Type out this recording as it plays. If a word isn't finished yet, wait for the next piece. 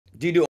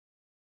Do you do?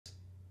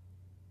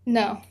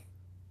 No.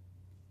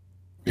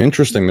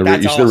 Interesting.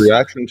 That's You see the awesome.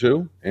 reaction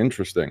too?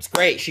 Interesting. It's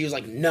great. She was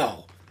like,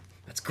 no.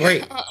 That's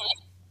great.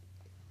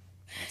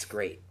 That's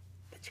great.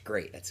 That's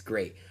great. That's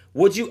great.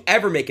 Would you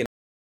ever make an?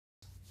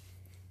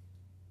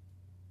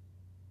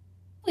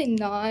 Probably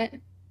not.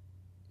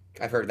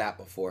 I've heard that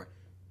before.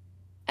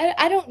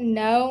 I don't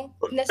know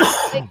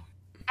necessarily.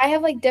 I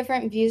have like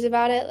different views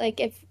about it. Like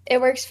if it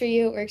works for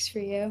you, it works for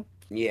you.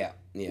 Yeah,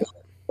 yeah.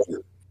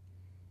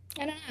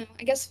 I don't know.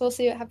 I guess we'll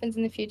see what happens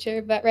in the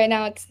future, but right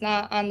now it's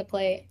not on the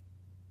plate.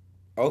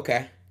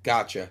 Okay,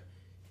 gotcha.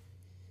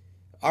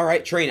 All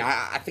right, Train.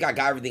 I think I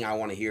got everything I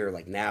want to hear.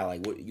 Like now,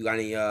 like what you got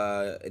any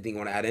anything you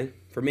want to add in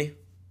for me?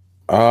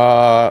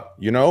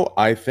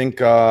 I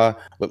think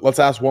let's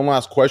ask one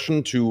last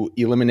question to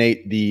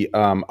eliminate the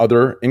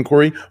other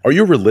inquiry. Are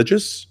you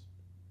religious?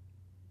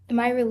 Am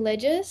I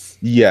religious?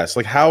 Yes.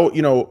 Like how,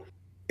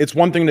 it's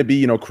one thing to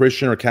be,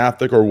 Christian or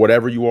Catholic or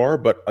whatever you are,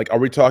 but like, are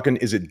we talking,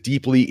 is it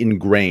deeply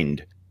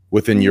ingrained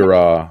within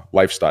your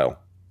lifestyle?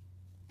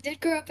 I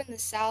did grow up in the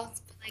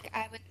South, but like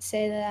I wouldn't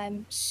say that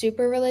I'm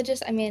super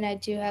religious. I mean, I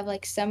do have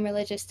like some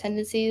religious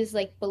tendencies,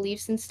 like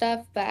beliefs and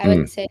stuff, but I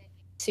wouldn't say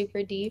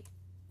super deep.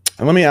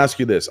 And let me ask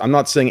you this. I'm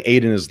not saying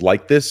Adin is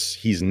like this.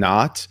 He's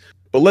not.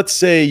 But let's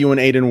say you and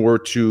Adin were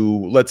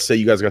to, let's say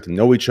you guys got to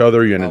know each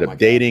other. You ended up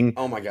dating.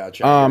 Oh my God.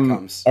 Here it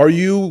comes. Are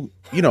you,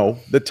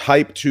 the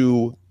type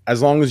to,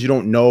 as long as you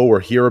don't know or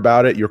hear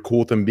about it, you're cool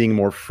with them being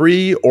more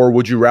free? Or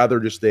would you rather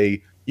just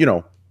a,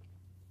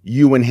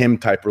 you and him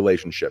type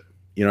relationship,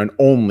 and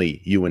only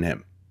you and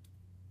him?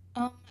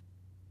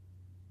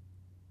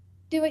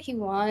 Do what he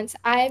wants.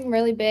 I'm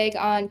really big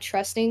on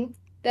trusting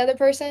the other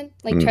person.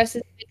 Like trust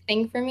is a big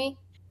thing for me.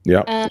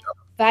 Yeah.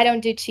 But I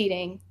don't do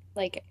cheating.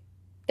 Like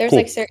there's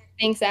like certain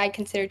things that I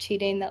consider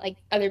cheating that like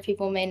other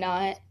people may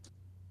not.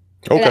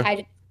 Okay. That I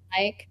just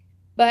like.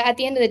 But at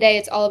the end of the day,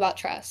 it's all about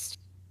trust.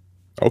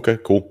 Okay,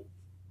 cool.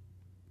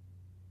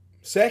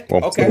 Sick.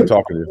 Well, okay. Good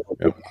talking to you.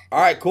 Yep. All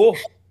right, cool.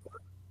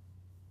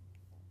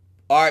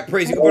 All right,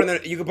 Praise. You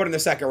can put in the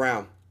second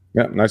round.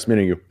 Yeah, nice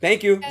meeting you.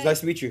 Thank you. It's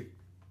nice to meet you.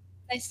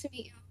 Nice to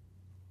meet you.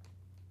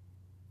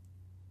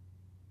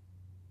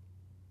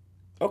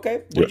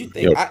 Okay. What do you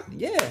think?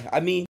 I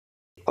mean.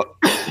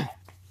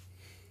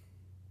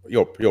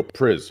 Yo,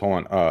 Priz,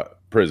 hold on.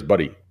 Priz,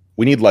 buddy.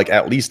 We need like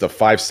at least a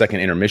 5-second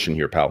intermission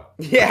here, pal.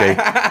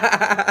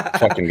 Yeah. Okay?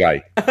 Fucking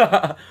guy.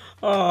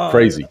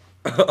 Crazy.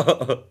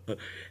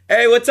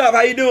 Hey, what's up?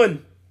 How you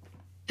doing?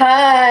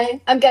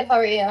 Hi. I'm good. How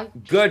are you?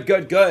 Good.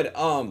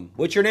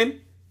 What's your name?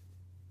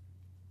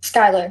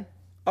 Skylar.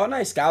 Oh,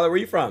 nice. Skylar, where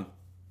you from?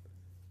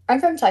 I'm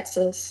from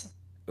Texas.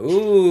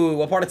 Ooh,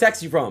 what part of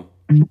Texas you from?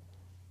 The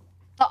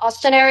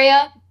Austin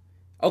area.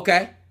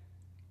 Okay.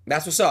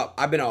 That's what's up.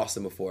 I've been to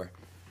Austin before.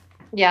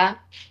 Yeah.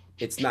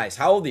 It's nice.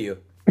 How old are you?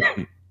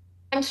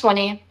 I'm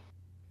 20.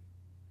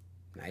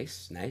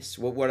 Nice.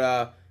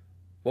 What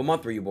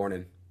month were you born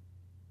in?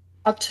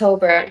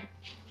 October.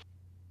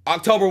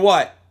 October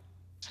what?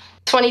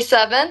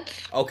 27th.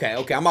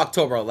 Okay. I'm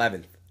October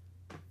 11th.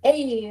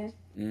 Hey.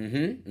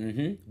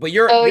 But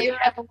you're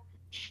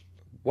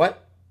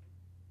what?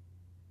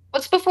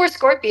 What's before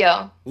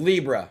Scorpio?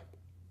 Libra.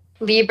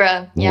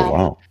 Yeah. Oh,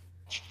 wow.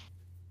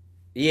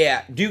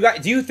 Yeah. Do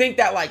you think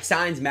that like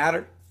signs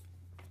matter?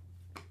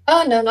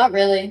 Oh no, not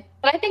really.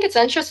 But I think it's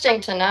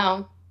interesting to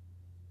know.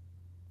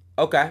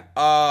 Okay.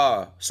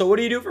 So what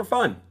do you do for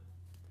fun?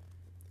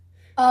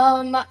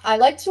 I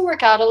like to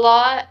work out a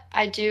lot.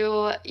 I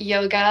do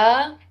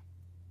yoga.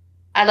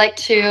 I like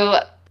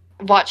to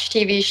watch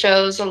TV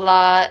shows a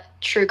lot,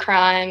 true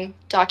crime,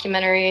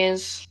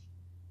 documentaries,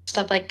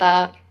 stuff like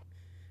that.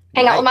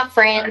 Hang out with my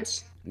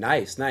friends.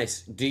 Nice.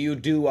 Do you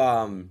do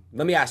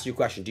let me ask you a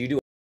question. Do you do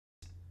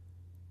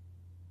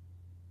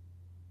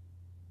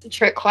It's a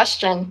trick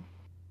question.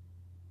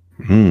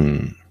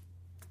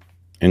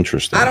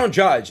 Interesting. I don't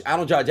judge.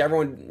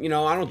 Everyone,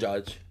 I don't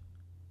judge.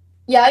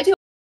 Yeah, I do.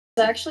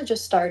 I actually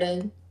just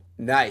started.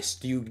 Nice.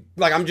 Do you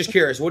I'm just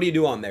curious, what do you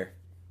do on there?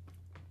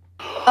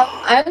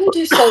 I only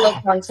do solo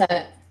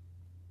content.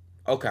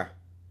 Okay.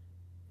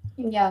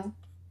 Yeah.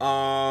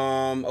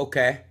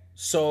 Okay.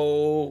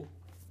 So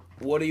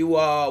what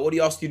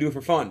else do you do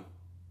for fun?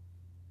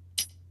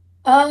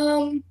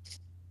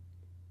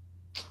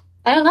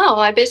 I don't know.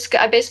 I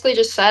basically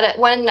just said it.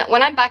 When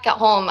I'm back at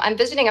home, I'm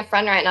visiting a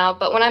friend right now,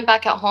 but when I'm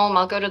back at home,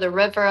 I'll go to the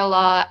river a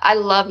lot. I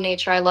love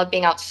nature. I love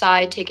being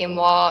outside, taking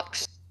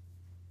walks,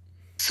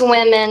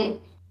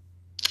 swimming.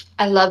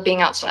 I love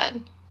being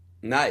outside.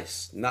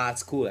 Nice. Nah,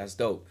 that's cool. That's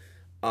dope.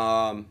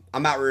 I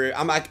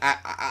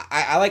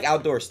like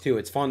outdoors too.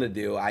 It's fun to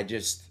do. I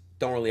just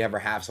don't really ever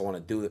have someone to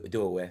do it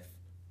with.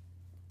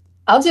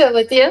 I'll do it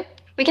with you.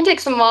 We can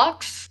take some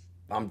walks.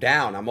 I'm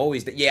down. I'm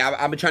always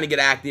I've been trying to get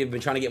active,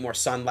 been trying to get more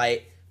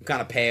sunlight. I'm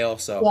kind of pale,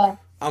 so yeah.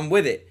 I'm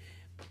with it.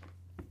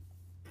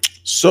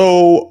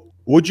 So,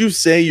 would you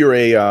say you're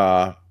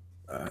a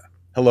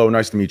hello,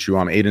 nice to meet you.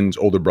 I'm Aiden's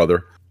older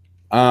brother.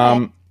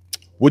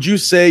 Would you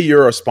say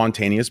you're a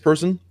spontaneous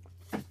person?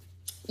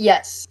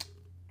 Yes.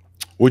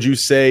 Would you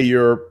say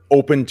you're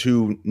open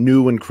to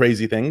new and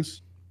crazy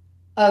things?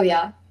 Oh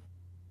yeah.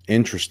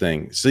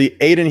 Interesting. See,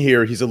 Adin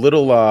here, he's a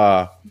little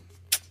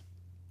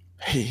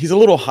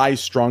high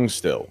strung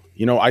still.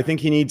 You know, I think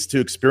he needs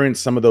to experience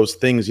some of those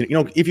things. You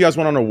know, if you guys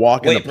went on a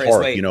walk in the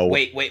park, wait, you know,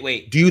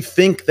 wait. do you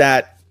think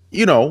that,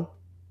 you know,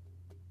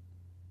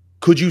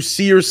 could you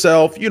see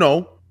yourself, you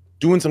know,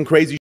 doing some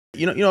crazy,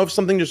 if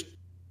something just,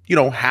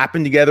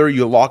 happened together,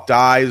 you locked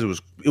eyes,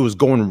 it was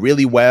going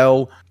really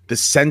well, the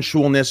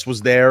sensualness was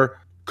there.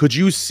 Could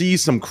you see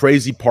some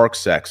crazy park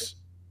sex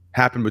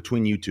happen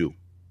between you two?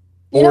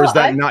 Or is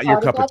that I've not your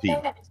thought cup of about tea?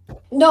 that.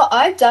 No,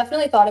 I've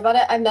definitely thought about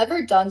it. I've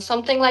never done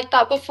something like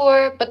that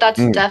before, but that's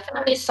Mm.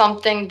 definitely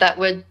something that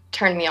would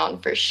turn me on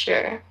for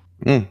sure.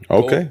 Okay.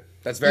 Cool.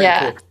 That's very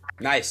Yeah. cool.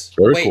 Nice.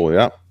 Very cool,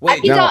 yeah. Wait,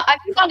 I'd be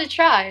down to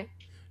try.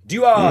 do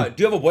you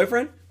have a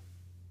boyfriend?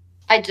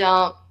 I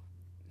don't.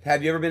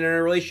 Have you ever been in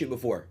a relationship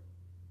before?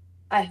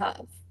 I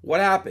have.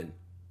 What happened?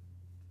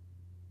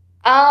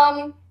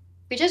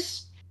 We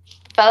just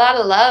fell out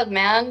of love,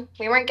 man.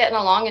 We weren't getting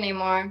along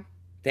anymore.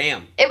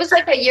 Damn. It was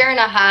like a year and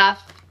a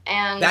half,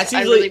 and That's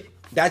usually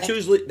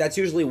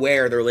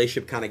where the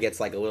relationship kind of gets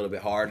like a little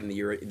bit hard in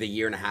the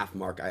year and a half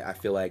mark. I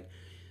feel like.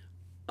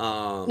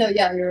 No,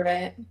 yeah, you're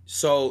right.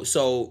 So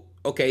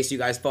okay, so you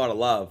guys fell out of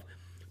love,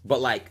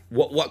 but like,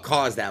 what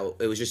caused that?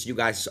 It was just you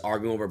guys just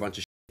arguing over a bunch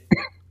of shit.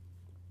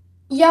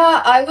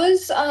 Yeah, I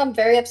was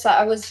very upset.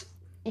 I was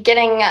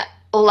getting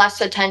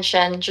less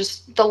attention.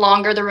 Just the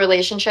longer the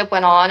relationship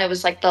went on, it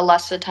was like the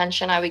less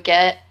attention I would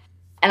get.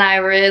 And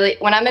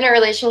when I'm in a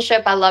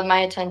relationship, I love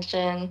my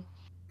attention.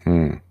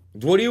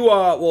 What do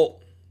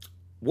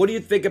you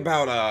think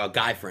about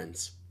guy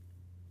friends?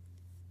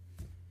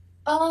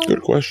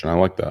 Good question. I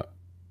like that.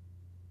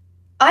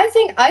 I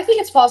think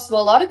it's possible.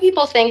 A lot of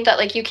people think that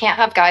like you can't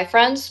have guy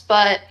friends,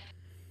 but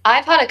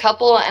I've had a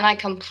couple and I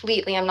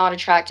completely am not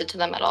attracted to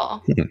them at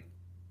all.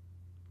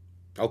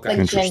 Okay. Like,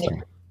 Interesting.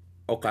 genuine.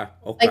 Okay.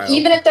 Like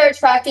even if they're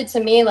attracted to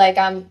me, like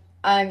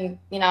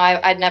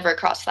I'd never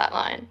cross that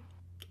line.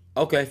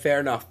 Okay, fair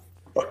enough.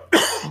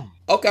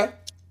 Okay.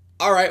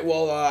 All right.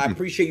 Well, I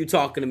appreciate you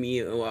talking to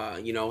me.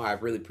 I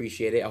really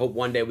appreciate it. I hope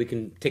one day we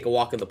can take a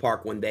walk in the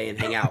park one day and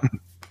hang out.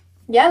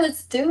 Yeah,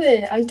 let's do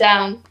it. I'm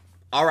down.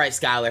 All right,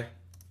 Skylar.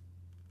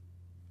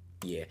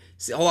 Yeah.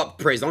 See, hold up,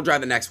 Praise. Don't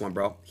drive the next one,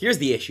 bro. Here's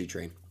the issue,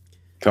 Train.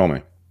 Tell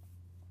me.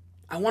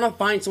 I want to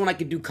find someone I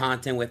can do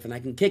content with and I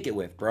can kick it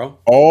with, bro.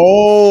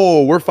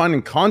 Oh, we're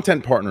finding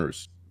content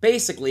partners.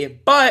 Basically,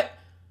 but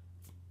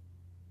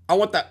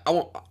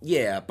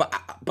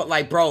but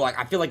like, bro, like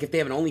I feel like if they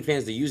have an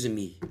OnlyFans, they're using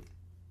me.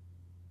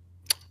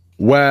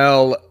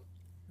 Well,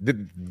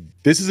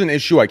 this is an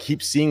issue I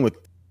keep seeing with,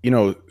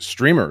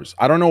 streamers.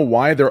 I don't know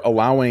why they're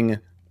allowing,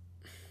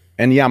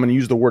 and yeah, I'm going to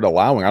use the word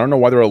allowing. I don't know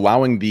why they're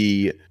allowing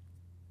the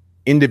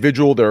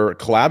individual they're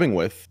collabing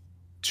with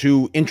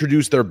to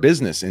introduce their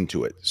business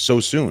into it so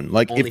soon.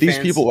 Like if these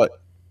people, like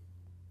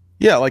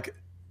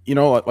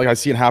I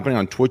see it happening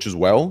on Twitch as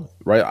well,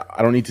 right?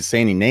 I don't need to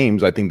say any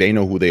names. I think they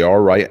know who they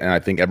are, right? And I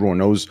think everyone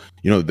knows,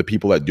 the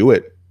people that do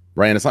it,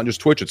 right? And it's not just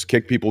Twitch, it's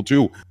Kick people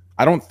too.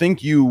 I don't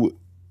think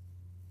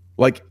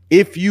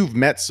if you've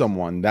met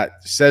someone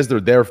that says they're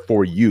there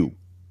for you,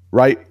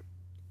 right?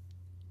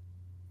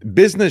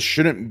 Business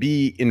shouldn't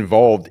be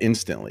involved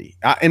instantly.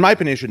 In my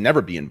opinion, it should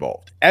never be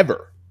involved,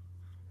 ever.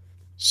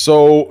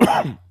 So,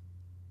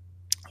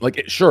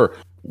 sure,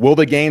 will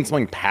they gain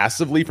something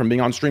passively from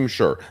being on stream?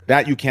 Sure.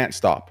 That you can't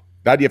stop.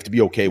 That you have to be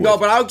okay with. No,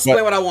 but I'll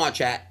explain what I want,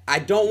 chat. I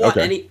don't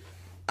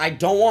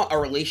want a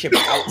relationship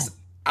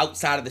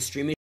outside of the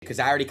streaming because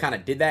I already kind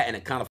of did that and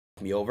it kind of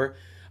fucked me over.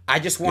 I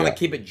just want to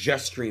keep it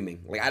just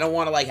streaming. Like I don't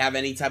want to have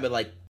any type of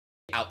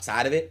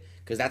outside of it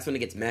because that's when it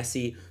gets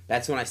messy.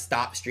 That's when I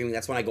stop streaming.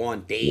 That's when I go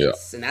on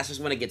dates, and that's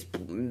just when it gets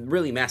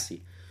really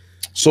messy.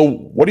 So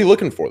what are you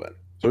looking for then?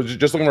 So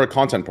just looking for a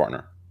content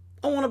partner.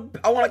 I want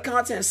a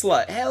content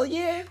slut. Hell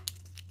yeah.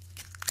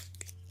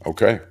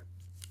 Okay.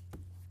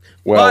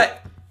 Well,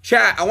 but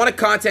chat, I want a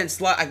content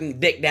slut I can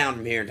dick down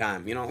from here in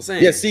time. You know what I'm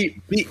saying? Yeah.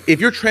 See, if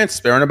you're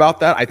transparent about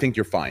that, I think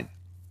you're fine.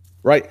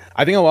 Right.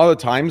 I think a lot of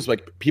the times,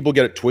 people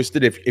get it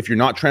twisted. If you're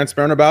not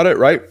transparent about it,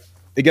 right,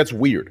 it gets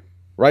weird.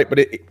 Right. But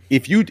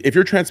if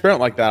you're transparent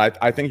like that,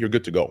 I think you're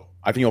good to go.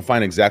 I think you'll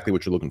find exactly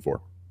what you're looking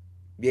for.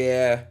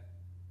 Yeah.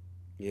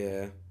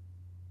 Yeah.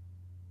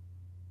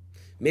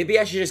 Maybe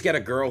I should just get a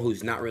girl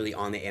who's not really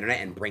on the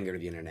internet and bring her to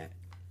the internet.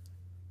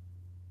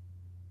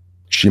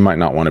 She might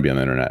not want to be on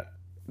the internet.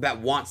 That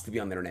wants to be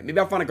on the internet. Maybe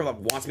I'll find a girl that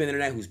wants to be on the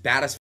internet, who's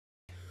bad as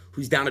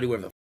who's down to do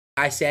whatever the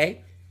I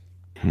say.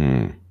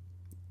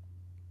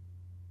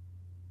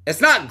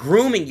 It's not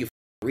grooming, you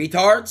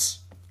retards.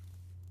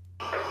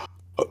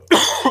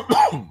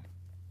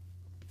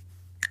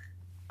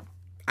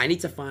 I need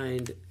to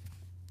find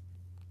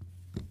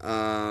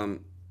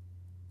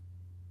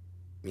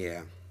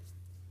yeah.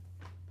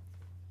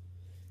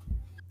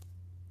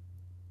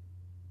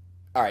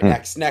 All right,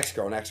 next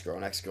girl.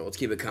 Let's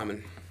keep it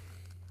coming.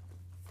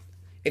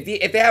 If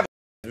they have,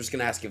 I'm just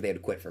gonna ask if they had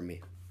to quit from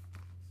me.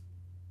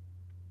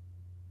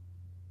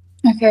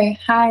 Okay,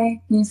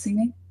 hi. Can you see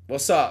me?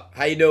 What's up?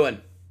 How you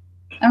doing?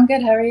 I'm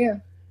good. How are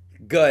you?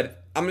 Good.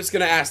 I'm just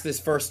gonna ask this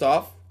first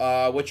off.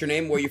 What's your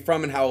name? Where are you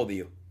from? And how old are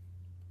you?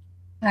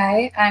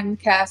 Hi, I'm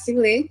Cassie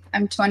Lee.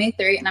 I'm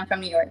 23 and I'm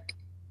from New York.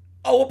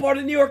 Oh, what part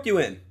of New York you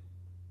in?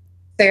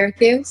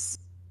 Syracuse.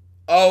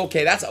 Oh,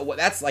 okay,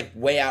 that's like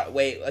way out.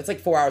 It's like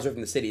 4 hours away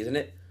from the city, isn't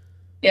it?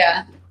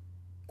 Yeah,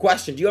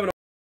 Question: do you have an?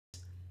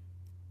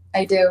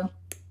 I do.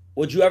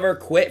 Would you ever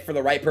quit for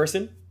the right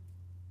person?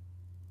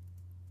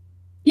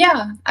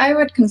 Yeah, I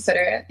would consider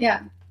it.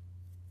 Yeah.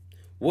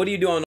 What do you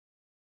do on?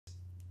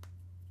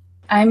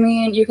 I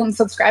mean, you can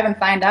subscribe and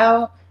find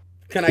out.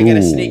 Can I get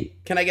a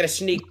sneak? Can I get a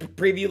sneak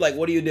preview? Like,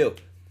 what do? You don't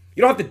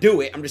have to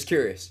do it. I'm just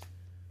curious.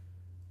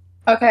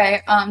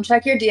 Okay,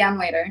 check your DM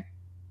later.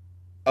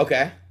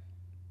 Okay.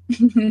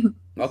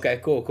 Okay.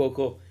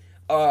 Cool.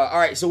 All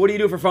right. So, what do you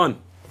do for fun?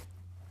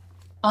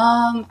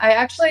 I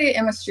actually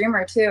am a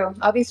streamer too.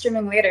 I'll be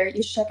streaming later.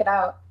 You should check it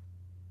out.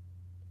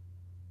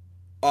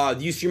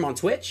 Do you stream on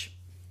Twitch?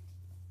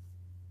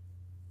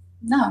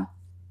 No.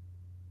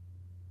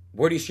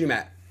 Where do you stream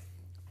at?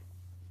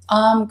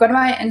 Go to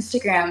my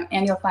Instagram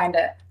and you'll find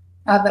it.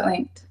 I'll have it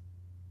linked.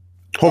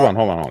 Hold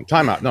on.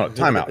 Time out. No,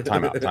 time out.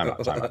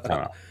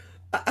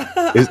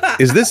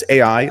 Is this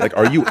AI? Like,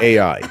 are you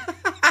AI?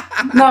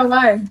 No,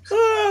 why?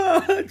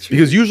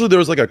 Because usually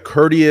there's like a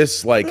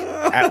courteous, like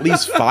at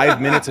least 5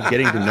 minutes of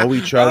getting to know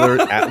each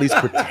other, at least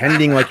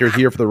pretending like you're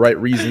here for the right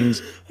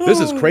reasons. This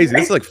is crazy.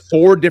 This is like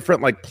 4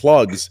 different like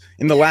plugs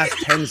in the last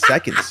 10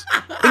 seconds.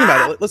 Think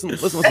about it. Listen.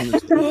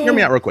 Hear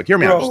me out real quick. Hear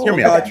me out. Just hear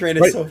me out.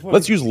 Right? So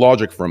Let's use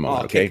logic for a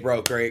moment, okay?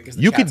 Bro, great.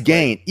 You could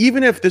gain,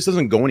 even if this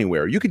doesn't go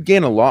anywhere, you could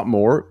gain a lot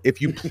more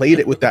if you played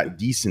it with that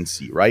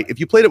decency, right? If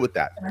you played it with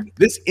that.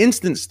 This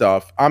instant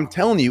stuff, I'm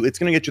telling you, it's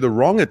going to get you the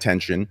wrong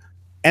attention.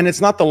 And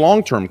it's not the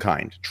long-term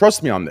kind.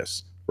 Trust me on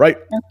this, right?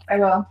 I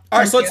will. All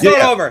right, so let's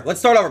start over. Let's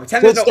start over.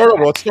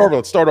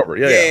 Let's start over.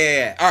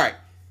 Yeah. All right.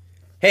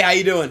 Hey, how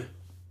you doing?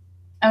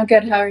 I'm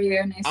good. How are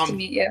you? Nice to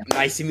meet you.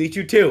 Nice to meet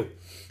you too.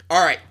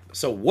 All right.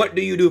 So what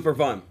do you do for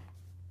fun?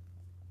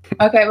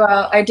 Okay,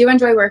 well, I do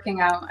enjoy working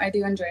out. I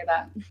do enjoy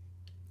that.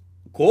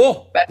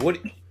 Cool. But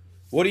what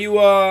do you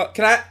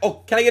can I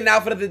get an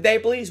outfit of the day,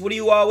 please? What are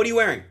you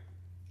wearing?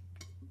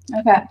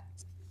 Okay.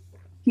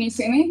 Can you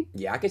see me?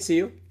 Yeah, I can see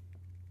you.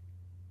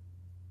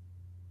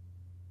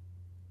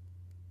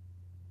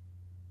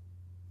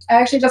 I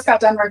actually just got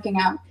done working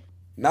out.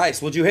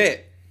 Nice. What'd you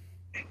hit?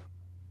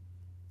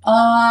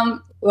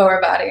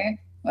 Lower body,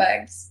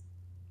 legs.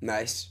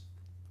 Nice.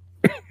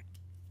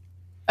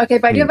 Okay,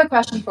 but I do have a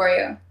question for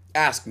you.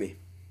 Ask me.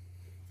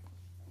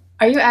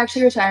 Are you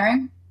actually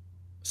retiring?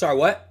 Sorry,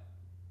 what?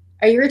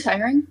 Are you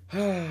retiring?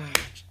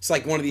 It's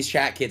like one of these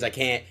chat kids. I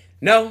can't.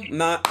 No, I'm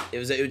not. It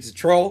was a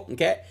troll.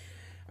 Okay.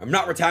 I'm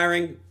not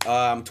retiring.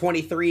 I'm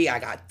 23. I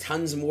got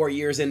tons more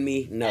years in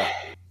me. No.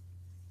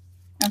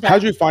 Okay.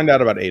 How'd you find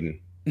out about Adin?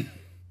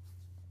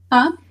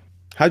 Huh?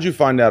 How'd you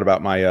find out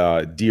about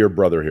my dear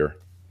brother here?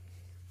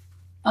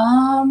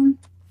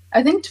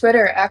 I think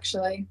Twitter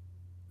actually.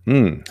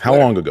 How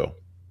long ago?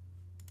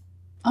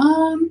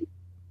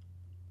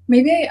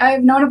 Maybe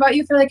I've known about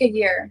you for like a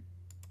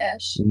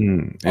year-ish.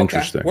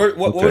 Interesting. Okay.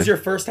 What was your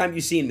first time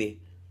you seen me?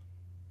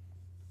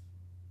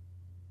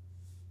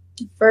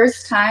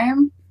 First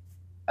time?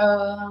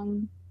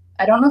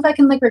 I don't know if I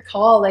can like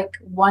recall like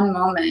one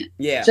moment.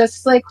 Yeah.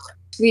 Just like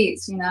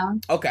tweets, you know?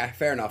 Okay,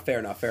 fair enough.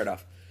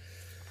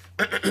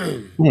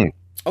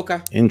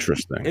 Okay.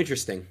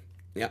 Interesting.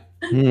 Yeah.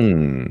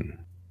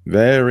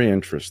 Very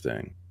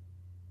interesting.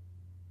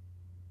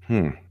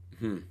 Do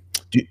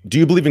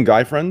you believe in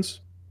guy friends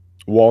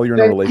while you're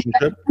in a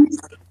relationship?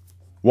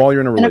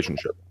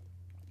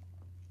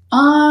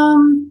 I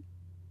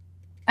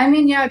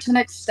mean, yeah, to an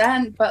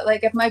extent, but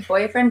like if my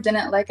boyfriend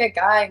didn't like a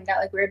guy and got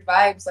like weird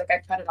vibes, like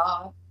I'd cut it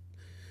off.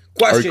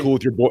 Question. Are you cool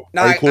with your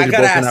boyfriend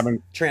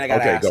having? Trent, I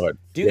gotta ask. Go ahead.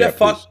 Do you get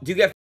fucked?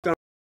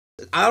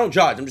 I don't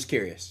judge. I'm just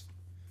curious.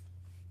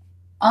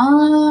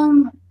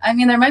 I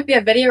mean, there might be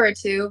a video or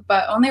two,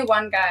 but only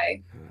one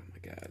guy. Oh my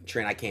god,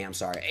 Trent, I can't. I'm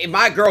sorry. If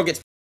my girl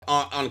gets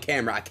on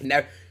camera, I can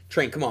never.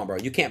 Trent, come on, bro.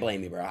 You can't blame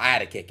me, bro. I had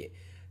to kick it.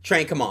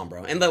 Trent, come on,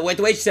 bro. And the way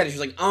she said it, she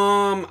was like,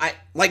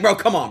 bro,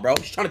 come on, bro.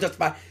 She's trying to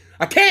justify.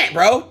 I can't,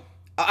 bro.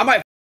 I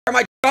might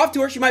off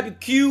to her. She might be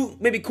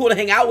cute, maybe cool to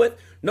hang out with.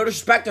 No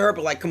disrespect to her,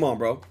 but like, come on,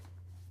 bro.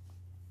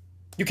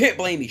 You can't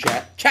blame me,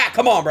 chat. Chat,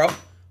 come on, bro.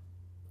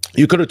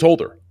 You could have told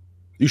her.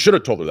 You should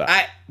have told her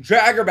that.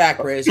 Drag her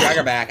back, Riz. Drag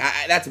her back.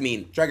 That's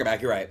mean. Drag her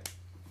back. You're right.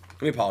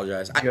 Let me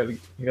apologize. You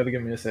gotta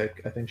give me a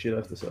sec. I think she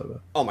left the soda.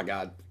 Oh my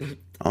god.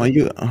 Oh,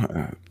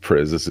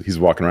 Priz, he's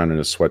walking around in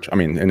his sweat. I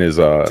mean, in his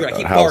Dude, I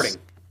keep house. farting.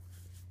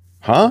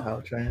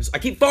 Huh? I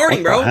keep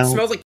farting, bro. It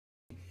smells like.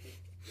 It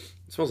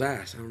smells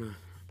ass. I don't know.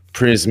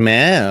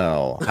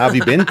 Prismel, how have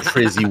you been,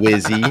 Prizzy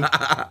Wizzy?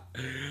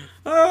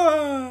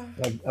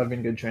 I've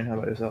been good, Train. How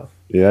about yourself?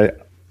 Yeah,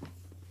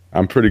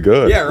 I'm pretty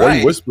good. Yeah, right. What are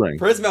you whispering?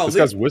 Prismel, this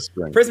guy's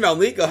whispering. Prismel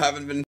and Nico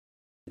haven't been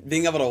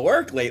being able to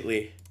work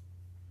lately.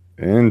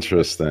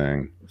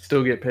 Interesting.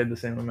 Still get paid the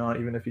same amount,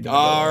 even if you don't.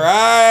 All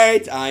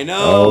right, I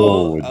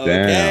know. Oh, okay,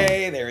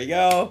 damn. There we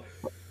go.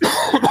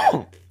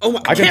 Oh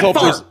my! I can tell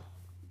fart.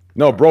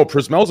 No, bro,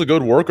 Prismel's a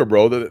good worker,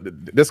 bro.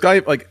 This guy,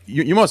 like,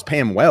 you must pay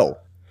him well.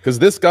 Because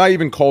this guy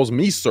even calls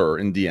me sir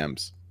in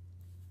DMs.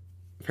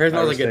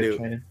 Prismel's a good dude.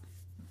 Training.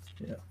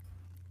 Yeah.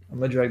 I'm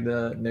going to drag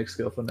the Nick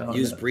skill for now.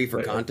 Use Bree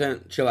for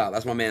content? Chill out.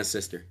 That's my man's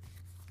sister.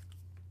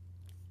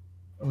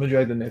 I'm going to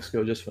drag the Nick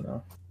skill just for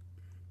now.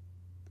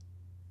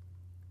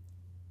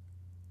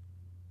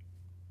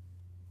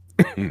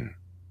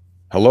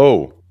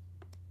 Hello.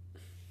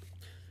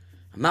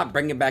 I'm not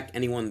bringing back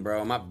anyone,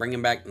 bro. I'm not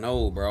bringing back...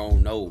 No, bro.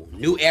 No.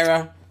 New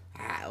era.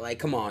 Like,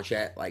 come on,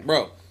 chat. Like,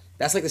 bro,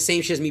 that's like the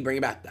same shit as me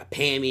bringing back a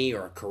Pammy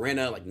or a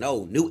Corinna. Like,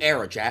 no. New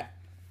era, chat.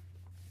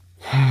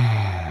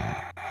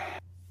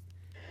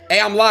 Hey,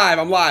 I'm live.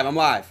 I'm live. I'm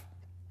live.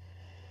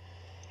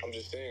 I'm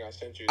just saying, I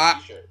sent you a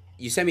t-shirt.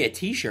 You sent me a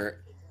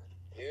t-shirt?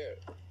 Yeah.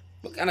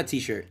 What kind of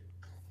t-shirt?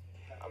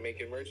 I'm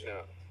making merch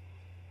now.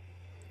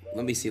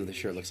 Let me see what the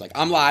shirt looks like.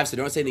 I'm live, so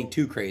don't say anything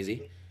too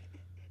crazy.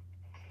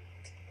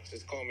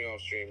 Just call me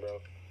off stream, bro.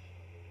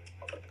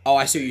 Oh,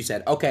 I see what you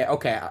said. Okay,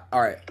 okay.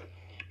 All right.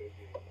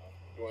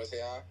 You want to say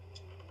hi?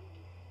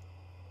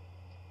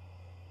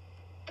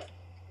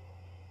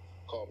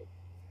 Call me.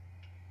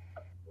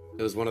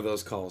 It was one of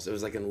those calls. It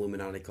was like an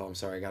Illuminati call. I'm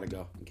sorry, I gotta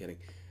go. I'm kidding.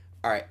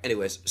 All right.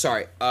 Anyways,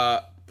 sorry.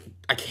 I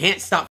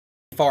can't stop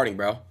farting,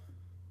 bro.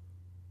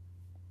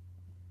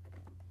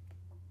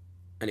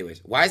 Anyways,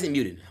 why is it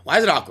muted? Why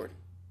is it awkward?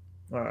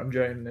 All right, I'm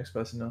dragging the next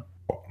person now.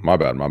 Oh, my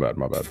bad, my bad,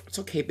 my bad. It's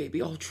okay, baby.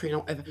 Oh,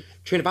 Train,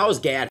 if I was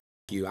gay, I'd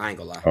you. I ain't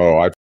gonna lie. Oh,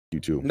 I'd you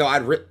too. No,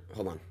 I'd rip.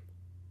 Hold on.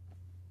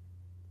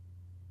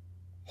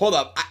 Hold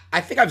up. I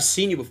think I've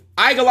seen you before.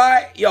 I ain't gonna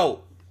lie.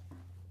 Yo.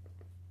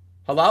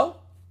 Hello?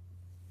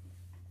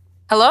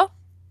 Hello?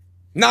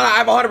 No,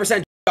 I've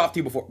 100% off to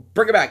you before.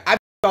 Bring it back. I've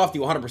off to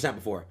you 100%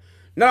 before.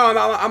 No, I'm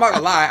not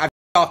gonna lie. I've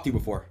off to you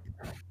before.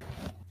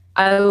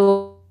 I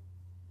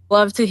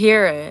love to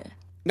hear it.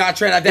 Nah,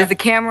 Trent, Is the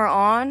camera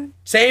on?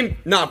 Same?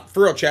 Nah,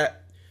 for real,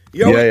 chat.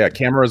 Yeah,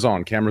 camera's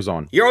on, camera's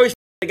on. You're always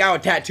a guy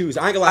with tattoos.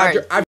 I ain't gonna lie.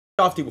 Right. I've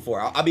off to you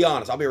before. I'll be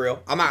honest. I'll be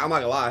real. I'm not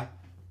gonna lie.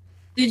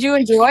 Did you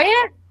enjoy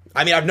it?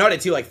 I mean, I've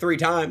nutted to you like 3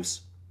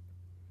 times.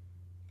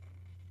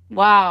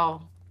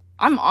 Wow.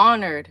 I'm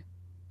honored.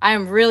 I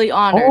am really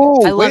honored.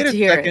 Oh, I love wait to a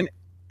hear second. it.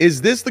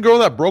 Is this the girl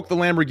that broke the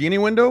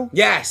Lamborghini window?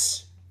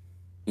 Yes.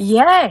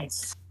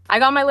 Yes. I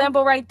got my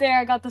Lambo right there.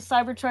 I got the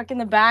Cybertruck in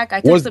the back. I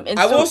took some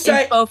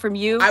info from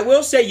you. I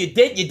will say you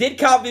did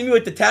copy me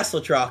with the Tesla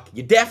truck.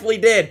 You definitely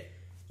did.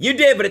 You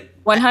did, but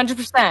it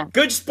 100%.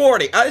 Good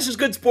sporting. This is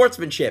good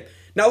sportsmanship.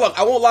 Now look,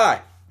 I won't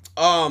lie.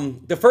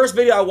 The first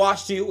video I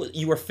watched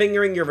you were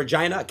fingering your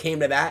vagina. I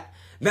came to that.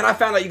 Then I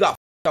found out you got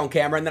on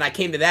camera, and then I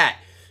came to that.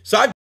 So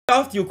I've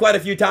off you quite a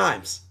few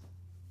times.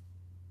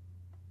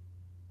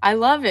 I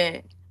love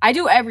it. I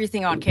do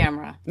everything on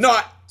camera. No,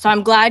 so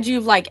I'm glad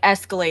you've like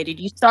escalated.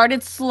 You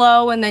started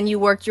slow and then you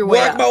worked your way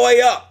up. Worked my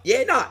way up.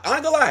 Yeah, nah, I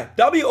ain't gonna lie.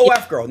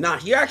 WOF girl. Nah,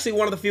 you're actually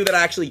one of the few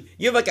that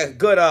you have like a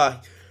good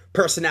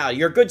personality.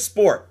 You're a good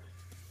sport.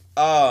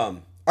 Are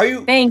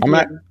you? Thank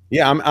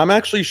you. I'm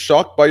actually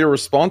shocked by your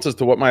responses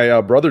to what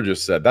my brother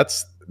just said.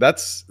 That's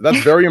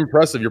very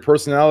impressive. Your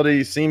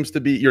personality seems to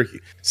be, your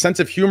sense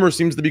of humor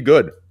sems to be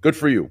good. Good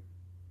for you.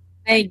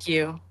 Thank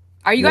you.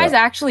 Are you guys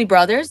actually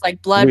brothers?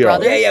 Like blood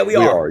brothers? Yeah, we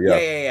are.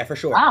 Yeah, for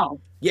sure. Wow.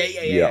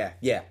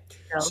 Yeah.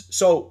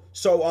 So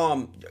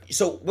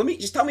let me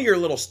just tell me your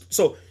little.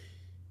 So,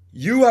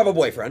 you have a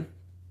boyfriend.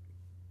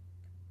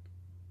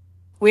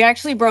 We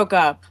actually broke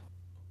up.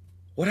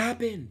 What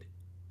happened?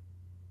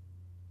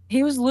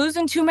 He was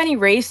losing too many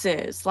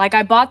races. Like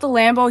I bought the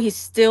Lambo, he's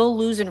still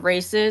losing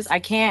races. I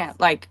can't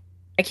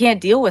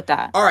deal with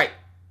that. All right,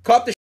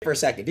 cut the shit for a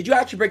second. Did you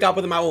actually break up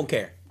with him? I won't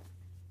care.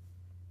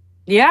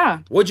 Yeah.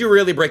 What'd you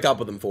really break up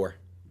with him for?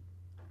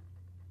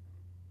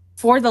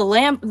 For the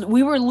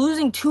we were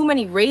losing too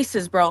many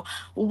races, bro.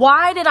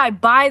 Why did I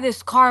buy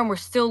this car and we're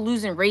still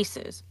losing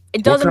races?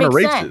 It doesn't make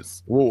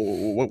sense.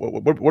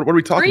 What are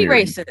we talking 3 here?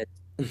 races.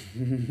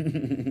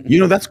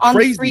 That's crazy. On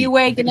the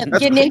freeway,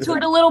 getting into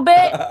it a little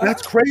bit.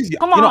 That's crazy.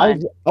 Come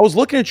on. I was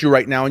looking at you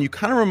right now, and you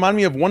kind of remind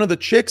me of one of the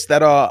chicks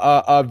that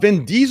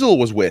Vin Diesel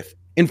was with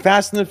in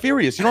Fast and the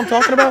Furious. You know what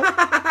I'm talking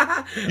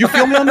about? You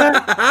feel me on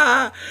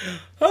that?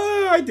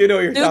 Oh, I do know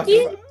what you're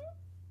talking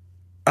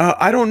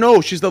about. I don't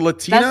know. She's the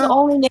Latina. That's the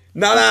only name.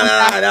 No,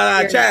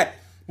 chat.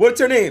 What's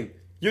her name?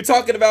 You're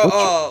talking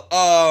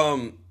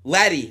about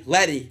Letty.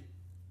 Letty?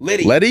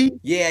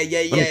 Yeah.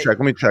 Let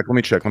me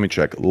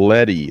check.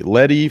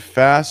 Letty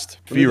Fast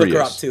Furious. Look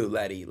her up too.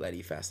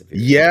 Letty Fast and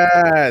Furious.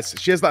 Yes,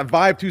 she has that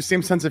vibe too.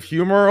 Same sense of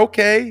humor.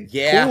 Okay.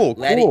 Yeah. Cool.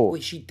 Letty. Cool.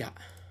 Wait, she died.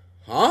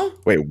 Huh?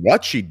 Wait,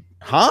 what?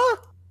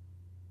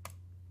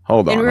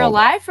 Hold on. In real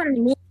life or in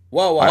the movie?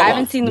 Whoa. I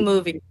haven't seen the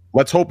movie.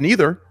 Let's hope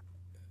neither.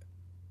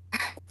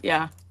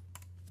 Yeah.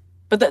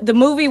 But the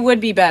movie would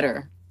be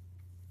better.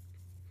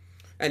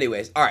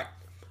 Anyways, all right.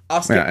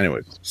 I'll skip. Yeah,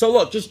 anyways. So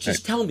look,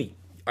 just tell me.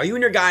 Are you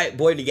and your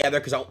boy together?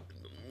 Because I'm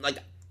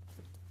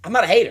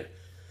not a hater.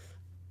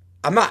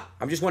 I'm not.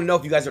 I just want to know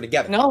if you guys are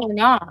together. No, we're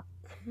not.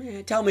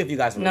 Man, tell me if you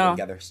guys are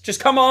together. Just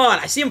come on.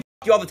 I see him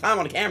you all the time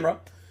on the camera.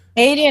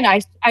 Adin,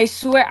 I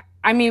swear,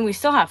 I mean, we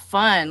still have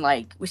fun.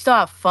 Like, we still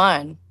have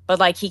fun. But,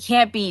 like, he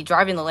can't be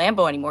driving the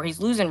Lambo anymore. He's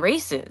losing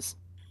races.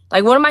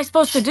 Like, what am I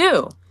supposed to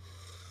do?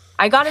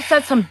 I got to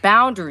set some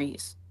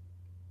boundaries.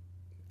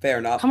 Fair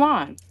enough. Come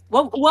on.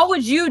 What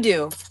would you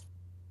do?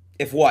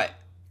 If what?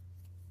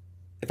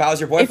 If I was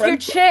your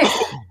boyfriend?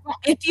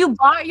 If you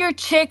bought your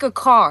chick a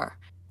car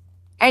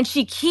and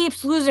she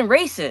keeps losing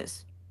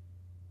races.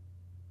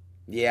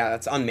 Yeah,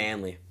 that's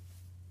unmanly.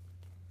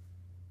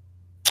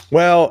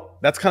 Well,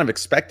 that's kind of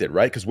expected,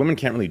 right? Because women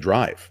can't really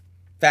drive.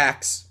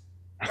 Facts.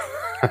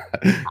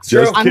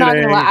 Just I'm kidding. not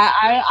gonna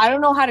lie. I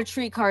don't know how to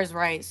treat cars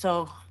right,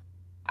 so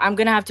I'm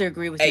gonna have to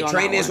agree with you on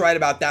Train that is one. right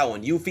about that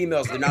one. You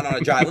females do not know how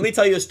to drive. Let me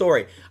tell you a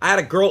story. I had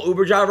a girl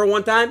Uber driver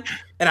one time,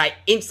 and I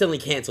instantly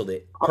canceled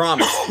it.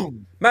 Promise.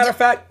 Matter of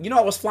fact, you know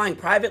I was flying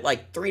private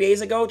like 3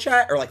 days ago,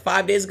 chat, or like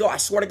 5 days ago. I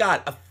swear to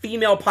God, a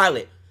female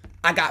pilot.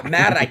 I got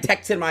mad and I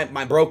texted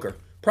my broker.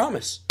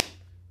 Promise.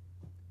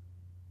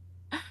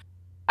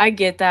 I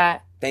get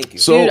that. Thank you.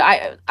 So, dude,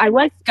 I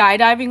went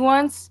skydiving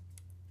once,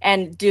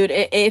 and dude,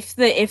 if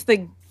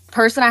the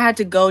person I had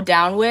to go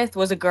down with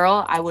was a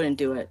girl, I wouldn't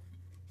do it.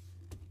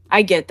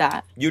 I get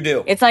that. You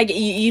do. It's like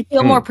you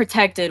feel more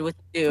protected with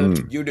a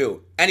dude. You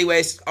do.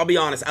 Anyways, I'll be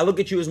honest. I look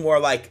at you as more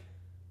like,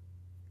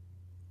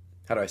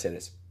 how do I say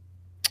this?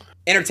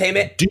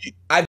 Entertainment.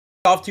 I've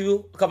off to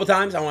you a couple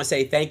times. I want to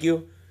say thank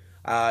you.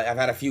 I've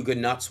had a few good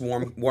nuts,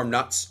 warm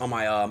nuts on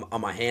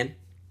my hand.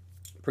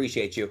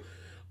 Appreciate you.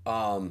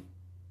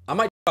 I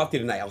might talk to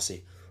you tonight. I'll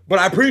see. But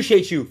I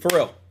appreciate you for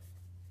real.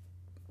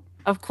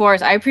 Of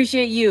course, I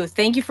appreciate you.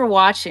 Thank you for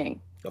watching.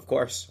 Of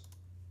course.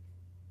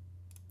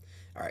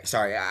 All right,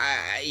 sorry.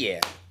 Yeah,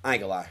 I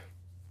ain't gonna lie.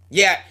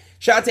 Yeah,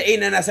 shout out to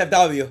Adin and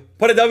SFW.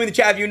 Put a W in the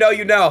chat if you know,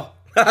 you know.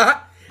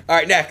 All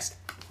right, next.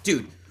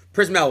 Dude,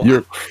 Prismel.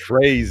 You're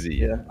crazy.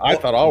 Yeah. I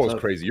thought I was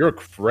crazy. You're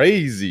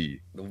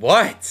crazy.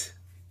 What?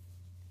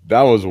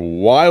 That was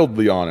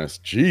wildly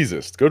honest.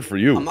 Jesus, good for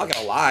you. I'm not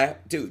gonna lie,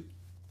 dude.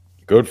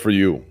 Good for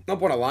you. No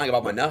point of lying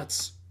about my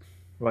nuts.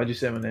 Why'd you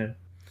say my name?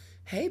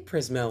 Hey,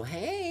 Prismel.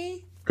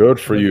 Hey. Good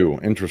for you.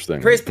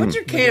 Interesting. Pris, put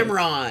your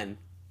camera on.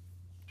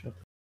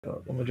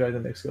 I'm gonna drag the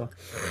next girl.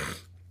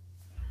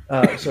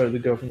 Sorry, the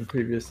girl from the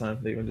previous time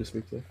that you wanted to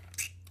speak to.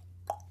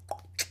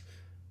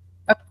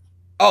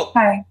 Oh,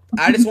 Hi.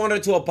 I just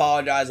wanted to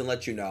apologize and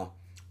let you know.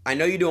 I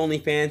know you do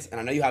OnlyFans,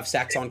 and I know you have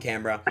sex on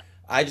camera.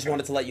 I just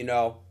wanted to let you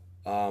know.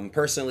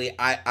 Personally,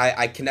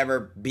 I can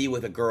never be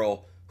with a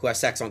girl who has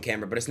sex on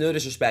camera, but it's no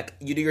disrespect.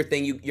 You do your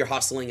thing. You're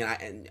hustling,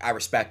 and I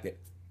respect it.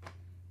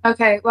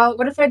 Okay, well,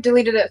 what if I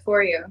deleted it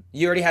for you?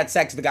 You already had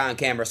sex with the guy on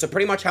camera. So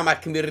pretty much how my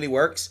community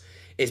works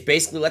is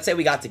basically, let's say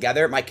we got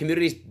together. My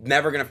community's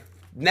never gonna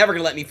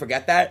let me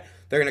forget that.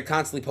 They're gonna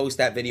constantly post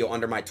that video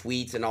under my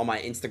tweets and all my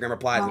Instagram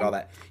replies and all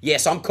that. Yeah,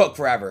 so I'm cooked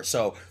forever.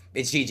 So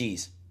it's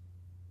GG's.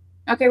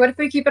 Okay, what if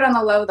we keep it on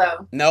the low,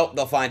 though? Nope,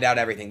 they'll find out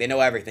everything. They know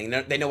everything.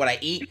 They know what I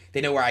eat.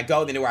 They know where I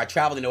go. They know where I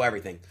travel. They know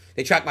everything.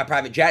 They track my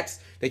private jets.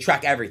 They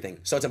track everything.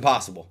 So it's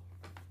impossible.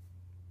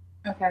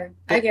 Okay,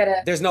 I get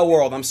it. There's no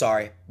world. I'm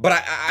sorry, but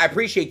I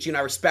appreciate you and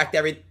I respect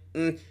everything.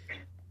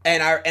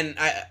 And I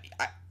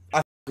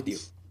with you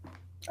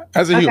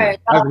as a human.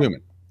 As a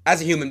human.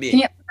 As a human being. Can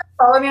you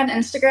follow me on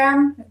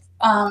Instagram?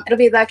 It'll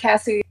be that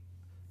Cassie.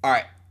 All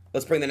right,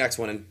 let's bring the next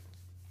one in.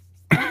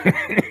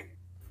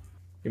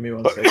 Give me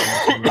 1 second.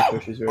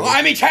 Oh,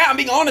 I mean, chat. I'm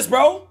being honest,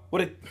 bro. All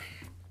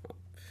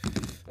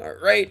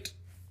right.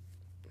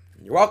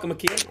 You're welcome,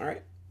 Akeem. All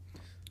right.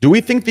 Do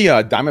we think the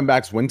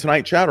Diamondbacks win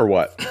tonight, Chad, or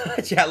what?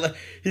 Chad, look,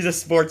 he's a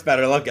sports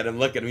bettor. Look at him.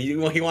 Look at him.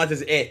 He wants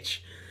his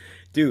itch.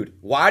 Dude,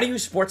 why do you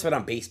sports bet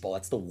on baseball?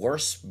 That's the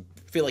worst,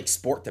 feel like,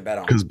 sport to bet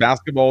on. Because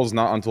basketball is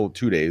not until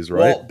 2 days, right?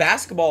 Well,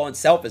 basketball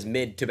itself is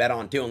mid to bet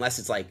on, too, unless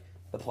it's, like,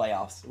 the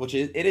playoffs, which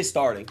it is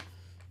starting.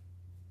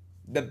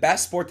 The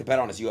best sport to bet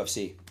on is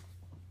UFC.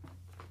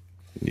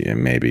 Yeah,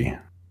 maybe.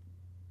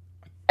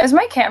 Is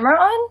my camera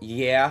on?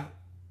 Yeah.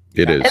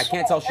 It is. I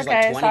can't tell if she's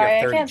like 20 sorry,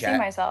 or 30, I can't chat. see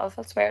myself.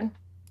 That's weird.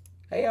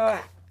 Hey,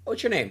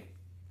 what's your name?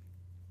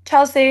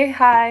 Chelsea,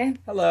 hi.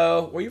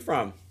 Hello. Where you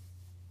from?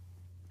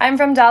 I'm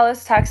from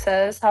Dallas,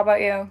 Texas. How about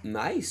you?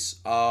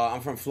 Nice. I'm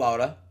from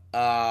Florida.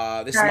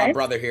 This is my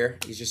brother here.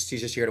 He's just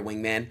here to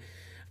wingman.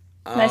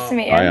 Nice to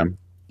meet you. I am.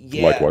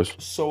 Yeah. Likewise.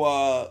 So,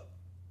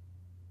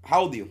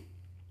 how old are you?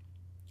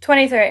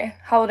 23.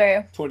 How old are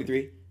you?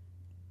 23.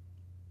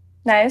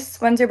 Nice.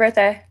 When's your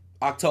birthday?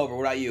 October.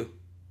 What about you?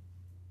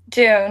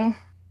 June.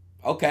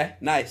 Okay.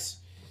 Nice.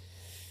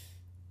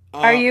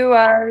 Are you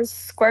a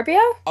Scorpio?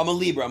 I'm a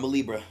Libra.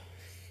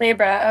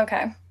 Libra.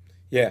 Okay.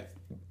 Yeah.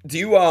 Do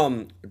you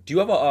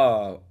have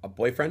a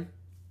boyfriend?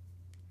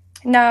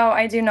 No,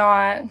 I do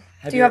not.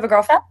 Do you have a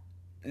girlfriend?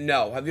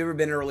 No. Have you ever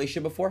been in a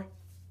relationship before?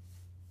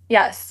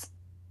 Yes.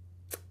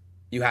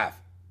 You have.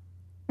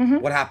 Mm-hmm.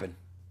 What happened?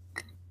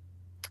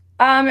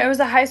 It was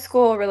a high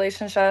school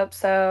relationship,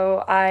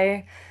 so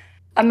I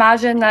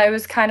imagine that it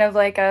was kind of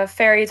like a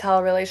fairy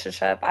tale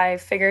relationship. I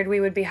figured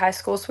we would be high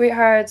school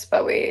sweethearts,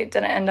 but we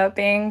didn't end up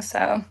being,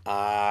 so.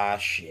 Ah,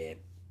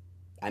 shit.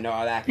 I know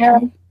how that can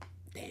go.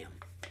 Damn.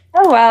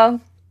 Oh,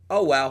 well.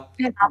 Oh, well.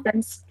 It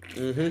happens.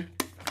 Mm-hmm.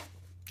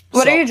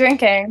 What are you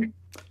drinking?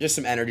 Just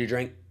some energy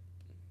drink.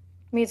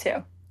 Me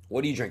too.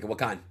 What are you drinking? What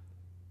kind?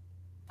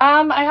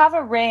 I have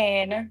a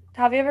Reign.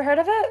 Have you ever heard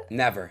of it?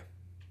 Never.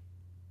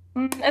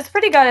 It's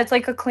pretty good. It's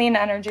like a clean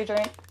energy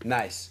drink.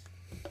 Nice.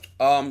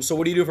 So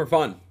what do you do for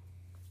fun?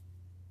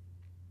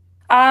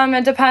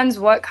 It depends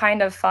what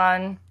kind of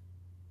fun.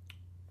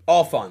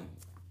 All fun.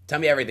 Tell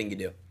me everything you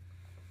do.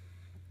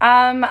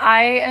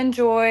 I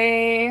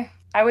enjoy,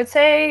 I would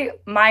say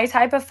my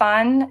type of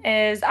fun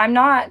is I'm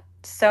not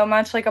so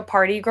much like a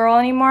party girl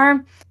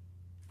anymore.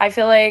 I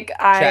feel like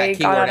I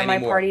got out of my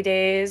party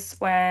days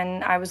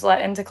when I was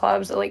let into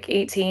clubs at like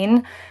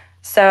 18.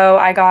 So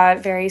I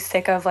got very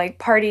sick of like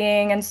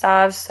partying and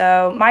stuff.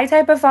 So my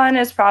type of fun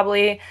is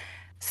probably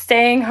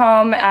staying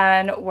home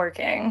and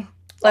working.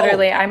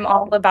 Literally, I'm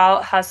all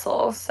about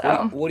hustle.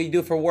 So what do you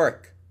do for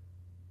work?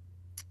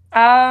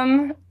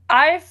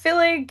 I feel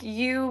like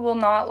you will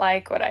not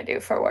like what I do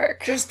for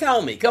work. Just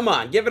tell me. Come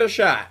on, give it a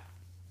shot.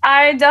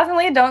 I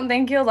definitely don't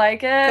think you'll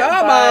like it.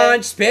 Come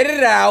on, spit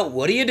it out.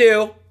 What do you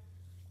do?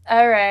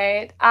 All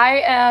right.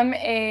 I am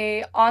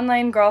a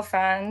online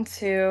girlfriend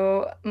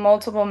to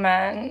multiple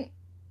men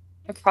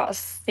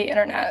across the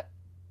internet.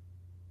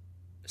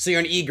 So you're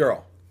an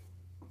e-girl?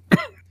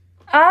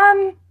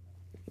 I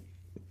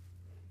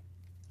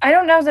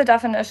don't know the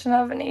definition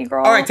of an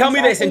e-girl. All right, tell me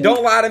this, and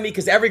don't lie to me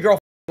because every girl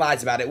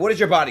lies about it. What is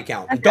your body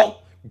count? Okay.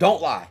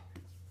 Don't lie.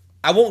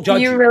 I won't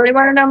judge you. You really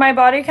want to know my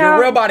body count?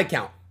 Your real body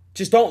count.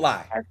 Just don't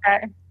lie.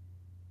 Okay.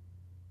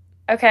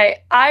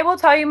 Okay, I will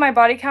tell you my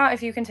body count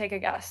if you can take a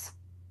guess.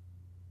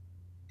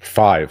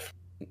 5.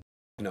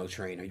 No,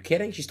 Train. Are you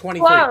kidding? She's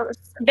 23. Close.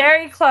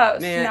 Very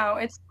close. Man. No,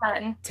 it's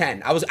 10.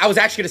 10. I was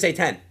actually going to say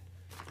 10.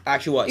 I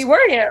actually was.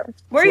 Were you?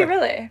 Were you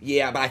really?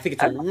 Yeah, but I think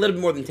it's a little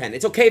bit more than 10.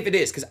 It's okay if it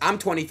is, because I'm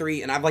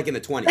 23 and I'm like in the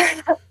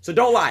 20s. So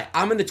don't lie.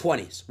 I'm in the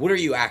 20s. What are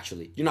you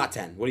actually? You're not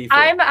 10. What are you?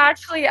 I'm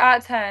actually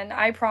at 10.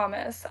 I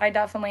promise. I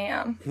definitely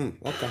am.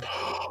 Okay.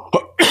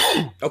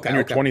 Okay. And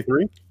you're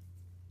 23?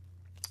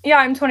 Yeah,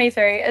 I'm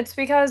 23. It's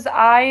because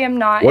I am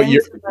not. What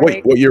year?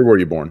 What year were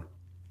you born?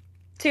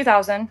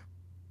 2000.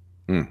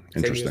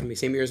 Interesting.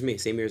 Same year as me.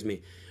 Same year as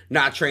me.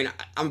 Nah, Train.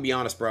 I'm gonna be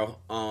honest, bro.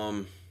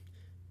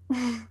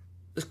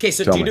 Okay,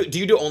 so do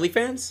you do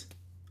OnlyFans?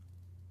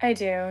 I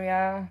do,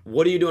 yeah.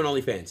 What do you do on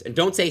OnlyFans? And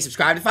don't say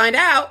subscribe to find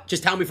out.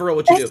 Just tell me for real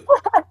what you do.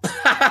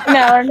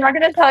 No, I'm not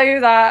gonna tell you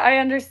that. I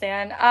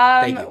understand.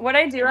 What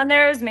I do on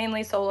there is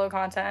mainly solo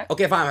content.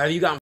 Okay, fine. Have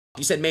you gotten?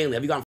 You said mainly.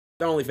 Have you gotten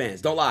on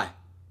OnlyFans? Don't lie.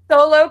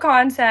 Solo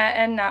content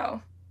and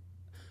no.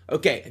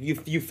 Okay,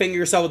 you finger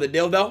yourself with a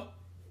dildo?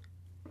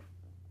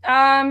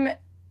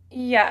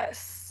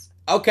 Yes.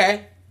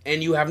 Okay,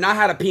 and you have not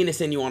had a penis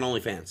in you on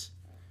OnlyFans?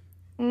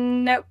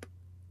 Nope.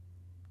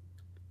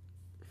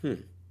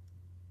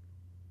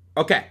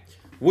 Okay.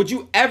 Would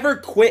you ever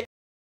quit?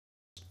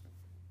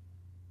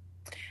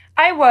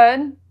 I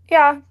would.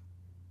 Yeah.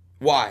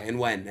 Why and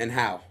when and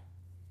how?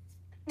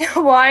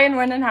 Why and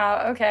when and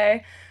how?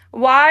 Okay.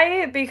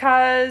 Why?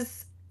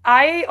 Because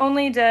I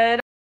only did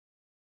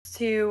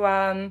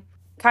to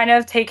kind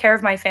of take care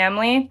of my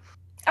family.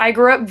 I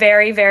grew up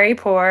very, very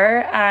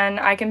poor, and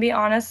I can be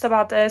honest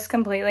about this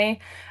completely.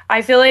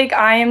 I feel like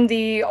I am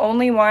the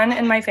only one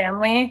in my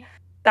family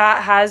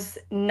that has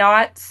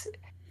not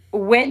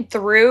went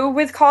through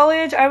with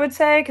college, I would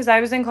say, because I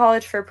was in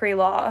college for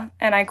pre-law,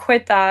 and I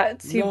quit that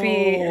to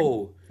be...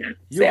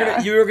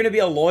 You were gonna be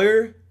a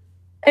lawyer?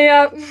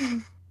 Yep.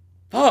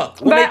 Fuck.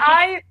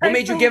 What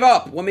made you give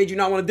up? What made you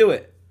not want to do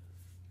it?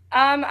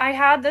 I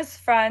had this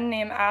friend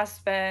named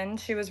Aspen.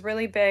 She was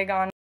really big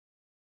on,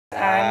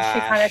 and she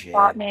kind of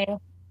taught me.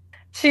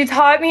 She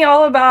taught me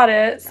all about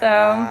it.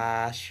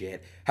 So.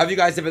 Shit. Have you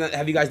guys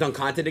done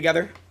content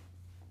together?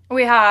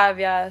 We have,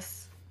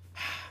 yes.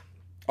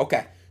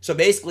 Okay. So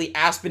basically,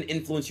 Aspen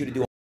influenced you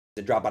to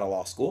drop out of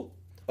law school.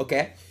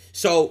 Okay.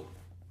 So,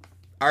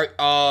 are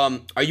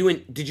you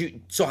in? Did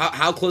you? So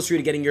how close are you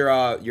to getting your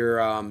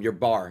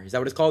bar? Is that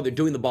what it's called? They're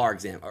doing the bar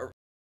exam or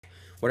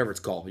whatever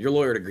it's called. Your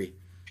lawyer degree.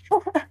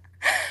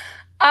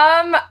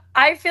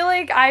 I feel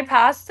like I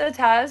passed the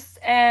test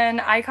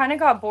and I kind of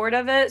got bored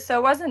of it. So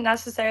it wasn't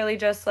necessarily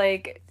just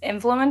like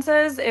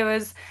influences.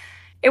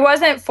 It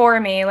wasn't for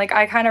me. Like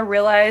I kind of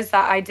realized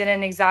that I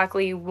didn't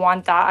exactly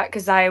want that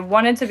because I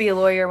wanted to be a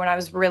lawyer when I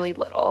was really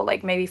little,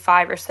 like maybe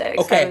 5 or 6.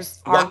 Okay. I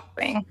was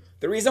arguing.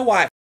 The reason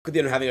why I'm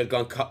having a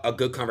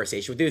good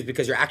conversation with you is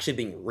because you're actually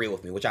being real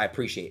with me, which I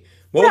appreciate.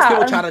 Most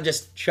people try to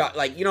just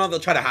they'll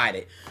try to hide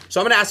it. So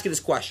I'm gonna ask you this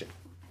question.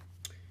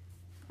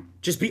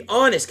 Just be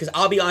honest, because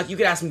I'll be honest. You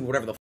can ask me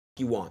whatever the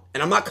you want,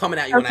 and I'm not coming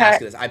at you when I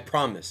ask you this. I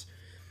promise.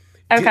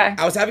 Okay. Dude,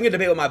 I was having a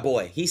debate with my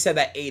boy. He said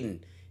that,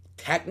 Adin,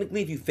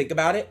 technically, if you think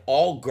about it,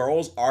 all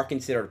girls are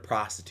considered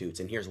prostitutes,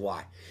 and here's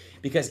why.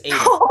 Because Adin,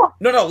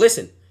 no,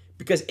 listen.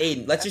 Because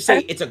Adin, let's just say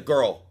it's a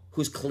girl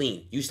who's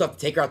clean. You still have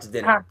to take her out to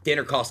dinner.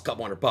 Dinner costs a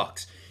couple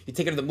 $100. You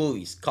take her to the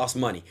movies, costs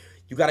money.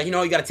 You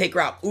gotta take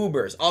her out,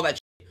 Ubers, all that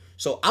shit.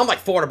 So I'm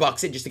like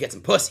 $400 in just to get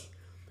some pussy.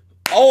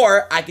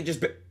 Or I could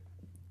just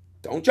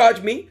don't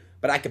judge me,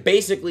 but I could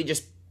basically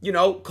just,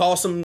 call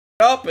some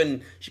up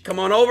and she come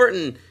on over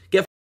and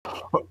get.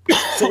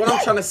 So what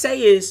I'm trying to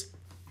say is,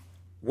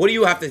 what do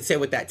you have to say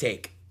with that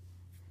take?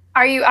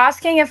 Are you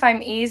asking if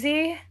I'm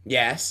easy?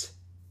 Yes.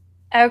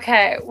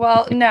 Okay,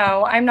 well,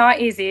 no, I'm not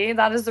easy.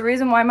 That is the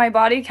reason why my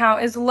body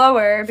count is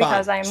lower,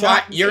 because I'm so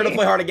not you're gonna easy.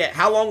 play hard to get.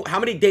 How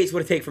many dates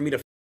would it take for me to?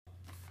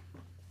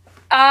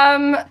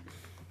 I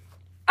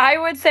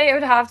would say it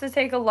would have to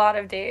take a lot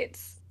of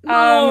dates.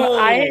 No.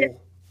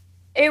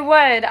 It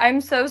would. I'm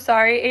so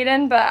sorry,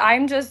 Aiden, but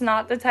I'm just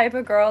not the type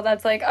of girl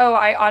that's like, oh,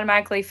 I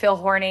automatically feel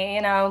horny,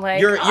 you know,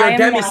 like You're I am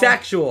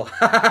demisexual.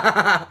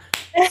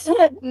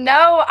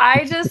 No,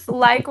 I just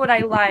like what I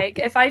like.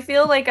 If I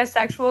feel like a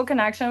sexual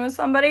connection with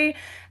somebody,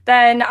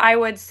 then I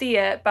would see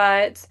it,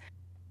 but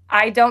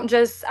I'm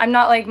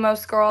not like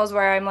most girls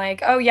where I'm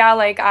like, oh yeah,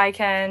 like I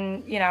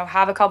can, you know,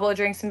 have a couple of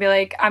drinks and be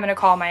like, I'm gonna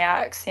call my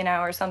ex, you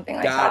know, or something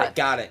like that.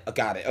 Got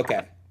it.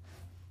 Okay.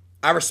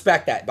 I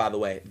respect that, by the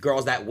way.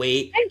 Girls that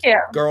wait. Thank you.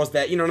 Girls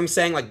that, you know what I'm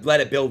saying? Like, let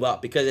it build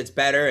up because it's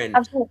better and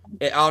Absolutely.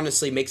 it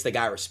honestly makes the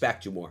guy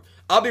respect you more.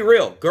 I'll be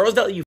real. Girls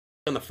that you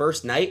on the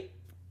first night,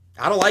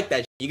 I don't like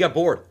that. You get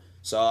bored.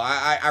 So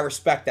I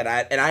respect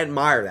that. And I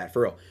admire that,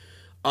 for real.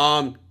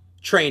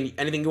 Train,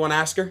 anything you want to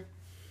ask her?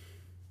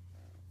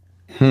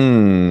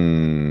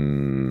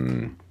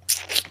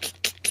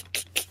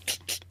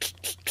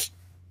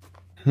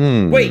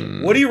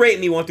 Wait, what are you rating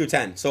me 1 through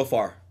 10 so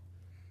far?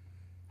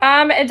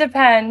 It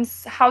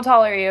depends. How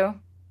tall are you?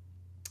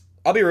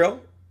 I'll be real.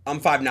 I'm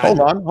 5'9".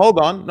 Hold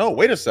on. No,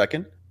 wait a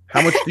second.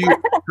 How much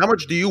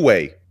do you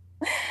weigh?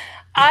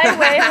 I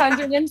weigh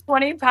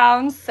 120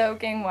 pounds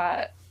soaking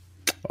wet.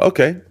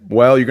 Okay.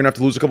 Well, you're gonna have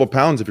to lose a couple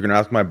pounds if you're gonna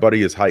ask my buddy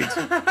his height.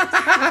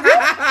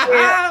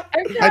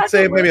 I'd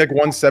say maybe like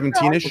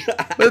 117-ish,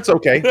 but it's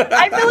okay.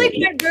 I feel like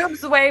my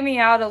boobs weigh me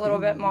out a little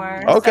bit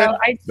more. Okay, so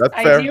that's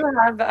fair. I do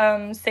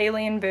have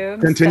saline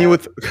boobs. Continue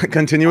with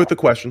the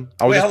question.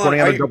 I was just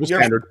pointing out a double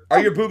standard. Are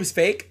your boobs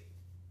fake?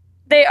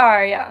 They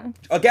are, yeah.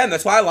 Again,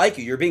 that's why I like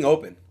you. You're being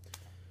open.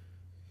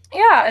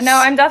 Yeah, no,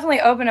 I'm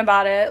definitely open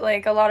about it.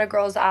 Like, a lot of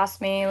girls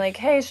ask me, like,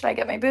 hey, should I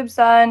get my boobs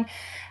done?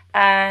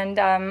 And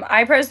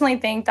I personally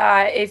think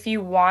that if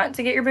you want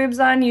to get your boobs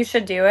done, you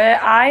should do it.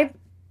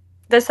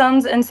 This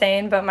sounds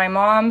insane, but my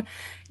mom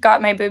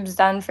got my boobs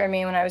done for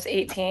me when I was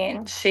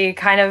 18. She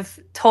kind of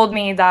told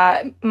me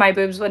that my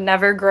boobs would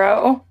never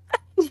grow.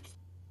 So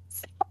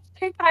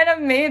she kind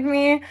of made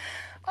me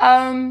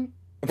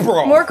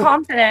more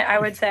confident, I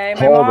would say.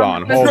 My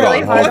mom was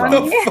really hard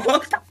on me.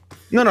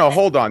 No,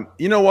 hold on.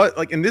 You know what?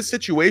 Like, in this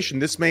situation,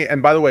 this may,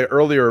 and by the way,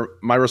 earlier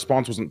my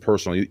response wasn't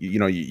personal. You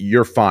know,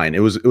 you're fine. It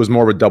was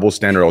more of a double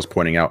standard I was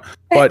pointing out.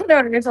 But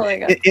no, you're totally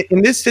good.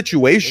 In this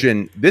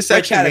situation, this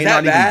actually may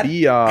not even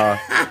be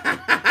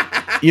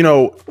you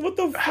know, what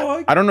the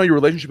fuck? I don't know your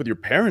relationship with your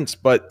parents,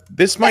 but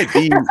this might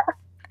be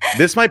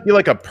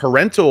like a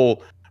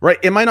parental, right?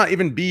 It might not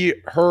even be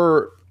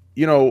her,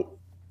 you know,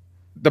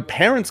 the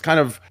parents kind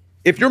of,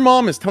 if your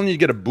mom is telling you to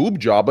get a boob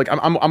job, like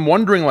I'm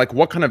wondering like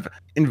what kind of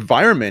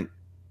environment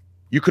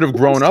you could have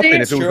grown up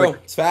in. If it was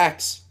like, it's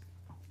facts.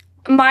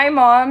 My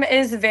mom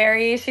is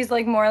she's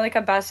like more like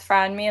a best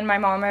friend. Me and my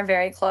mom are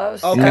very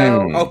close.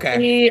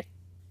 Okay.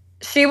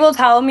 She will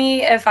tell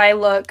me if I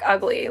look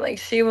ugly. Like,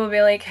 she will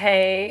be like,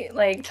 hey,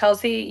 like,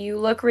 Chelsea, you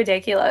look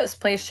ridiculous.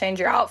 Please change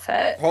your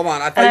outfit. Hold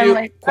on. I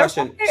thought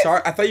question. Okay.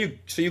 Sorry. I thought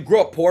so you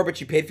grew up poor, but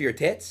you paid for your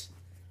tits?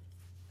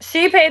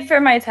 She paid for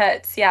my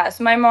tits, yes.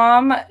 My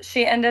mom,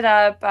 she ended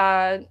up,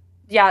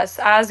 yes,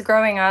 as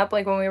growing up,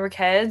 like when we were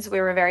kids,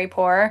 we were very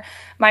poor.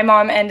 My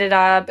mom ended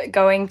up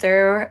going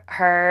through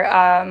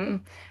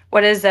her,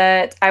 what is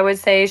it? I would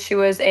say she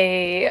was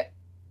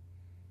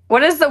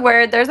what is the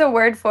word? There's a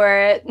word for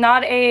it.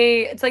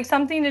 It's like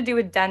something to do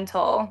with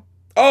dental.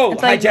 Oh,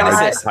 it's like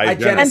hygienist.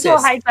 Dental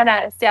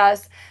hygienist,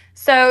 yes.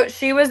 So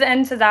she was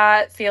into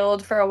that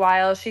field for a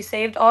while. She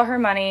saved all her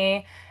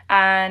money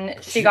and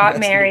she got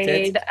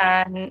married,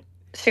 and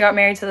she got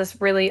married to this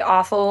really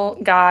awful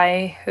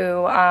guy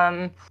who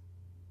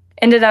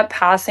ended up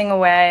passing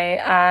away.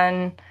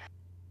 And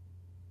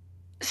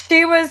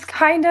she was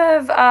kind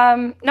of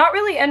not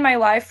really in my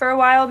life for a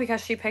while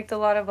because she picked a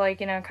lot of, like,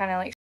 you know, kind of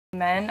like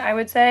men, I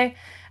would say.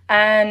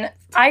 And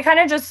I kind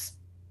of just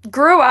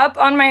grew up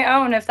on my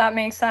own, if that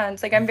makes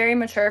sense. Like, I'm very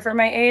mature for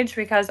my age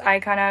because I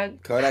kind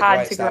of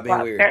had to grow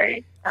up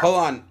very. Hold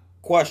on.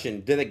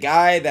 Question. Did the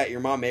guy that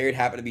your mom married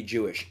happen to be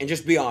Jewish? And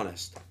just be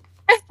honest.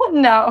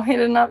 No, he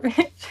did not be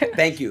Jewish.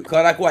 Thank you.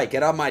 Kodak White,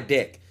 get on my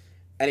dick.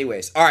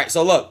 Anyways. All right.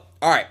 So, look.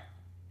 All right.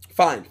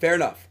 Fine. Fair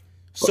enough.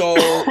 So,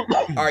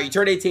 all right. You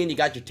turned 18. You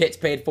got your tits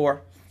paid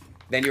for.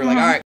 Then you're like,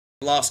 all right,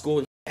 law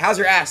school. How's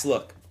your ass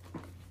look?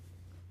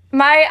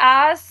 My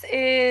ass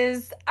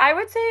is, I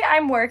would say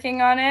I'm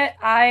working on it.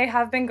 I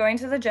have been going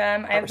to the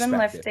gym. I've been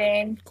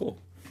lifting. Cool.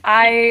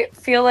 I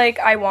feel like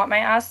I want my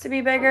ass to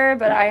be bigger,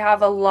 but I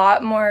have a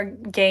lot more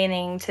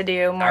gaining to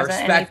do more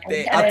than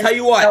anything. I'll tell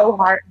you what. It's so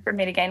hard for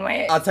me to gain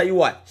weight. I'll tell you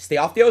what. Stay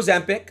off the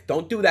Ozempic.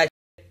 Don't do that.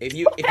 If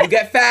you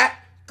get fat,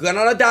 get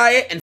on a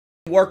diet and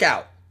work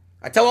out.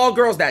 I tell all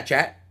girls that,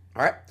 chat.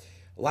 All right?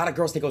 A lot of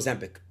girls take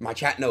Ozempic. My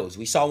chat knows.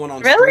 We saw one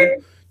on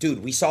stream.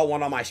 Dude, we saw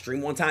one on my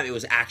stream one time. It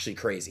was actually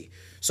crazy.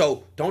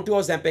 So don't do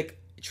Ozempic.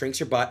 It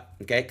shrinks your butt,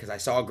 okay? Because I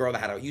saw a girl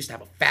that used to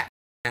have a fat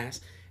ass,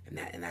 and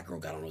that girl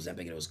got on Ozempic,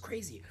 and it was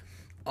crazy.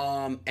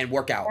 And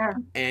work out,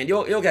 and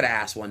you'll get an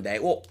ass one day.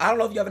 Well, I don't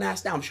know if you have an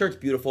ass now. I'm sure it's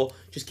beautiful.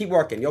 Just keep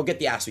working. You'll get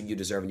the ass that you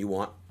deserve and you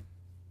want.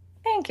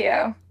 Thank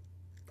you.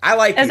 I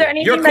like you. Is there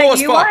anything You're cool that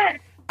as you fuck.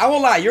 want? I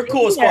won't lie. You're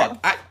cool as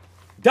fuck.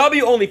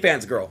 W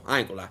OnlyFans girl. I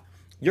ain't gonna lie.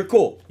 You're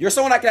cool. You're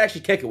someone I can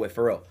actually kick it with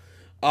for real.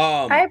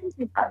 I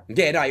appreciate that.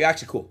 Yeah, no, you're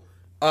actually cool.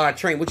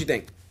 Train, what you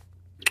think?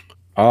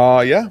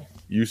 Yeah,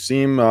 you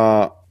seem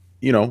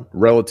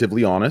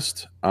relatively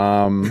honest.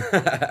 Yeah,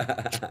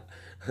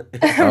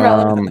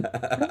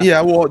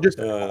 well, just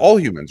all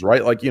humans,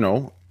 right? Like,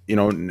 no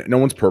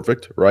one's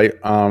perfect, right?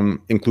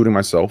 Including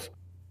myself.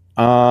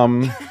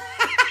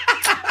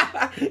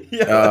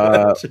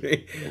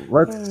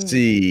 Let's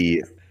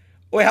see.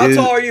 Wait, how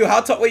tall are you?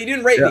 Wait, you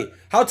didn't rate me.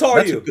 How tall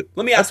are you?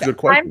 Let me ask that. That's a good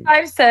question.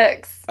 I'm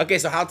 5'6". Okay,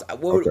 so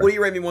what do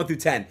you rate me 1 through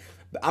 10?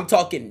 I'm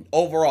talking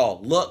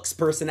overall, looks,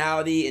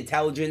 personality,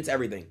 intelligence,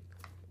 everything.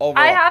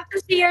 Overall. I have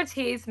to see your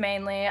teeth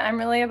mainly. I'm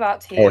really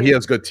about teeth. Oh, he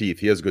has good teeth.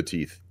 Can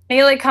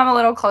you come a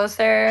little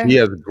closer? He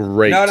has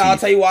great teeth. No, I'll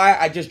tell you why.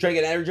 I just drank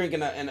an energy drink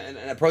and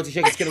a protein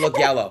shake. It's gonna look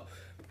yellow.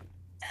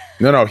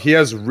 No, he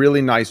has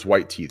really nice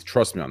white teeth.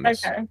 Trust me on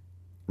this. Okay.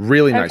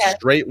 Really nice,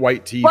 straight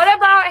white teeth. What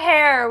about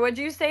hair? Would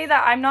you say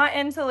that I'm not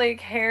into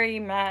hairy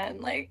men,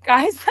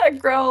 guys that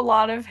grow a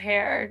lot of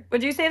hair?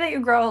 Would you say that you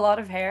grow a lot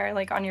of hair,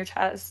 on your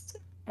chest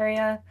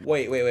area?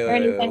 Wait.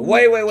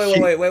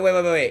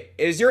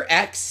 Is your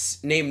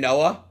ex named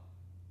Noah?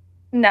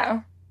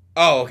 No.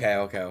 Oh, okay.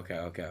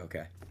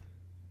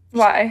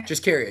 Why?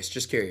 Just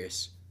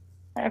curious.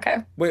 Okay.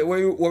 Wait,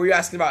 what were you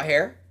asking about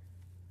hair?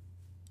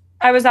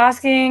 I was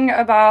asking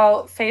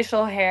about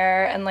facial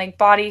hair and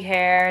body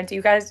hair. Do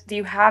you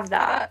have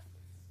that?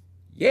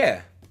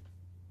 Yeah.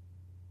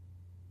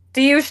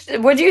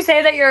 Would you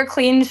say that you're a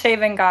clean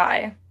shaven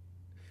guy?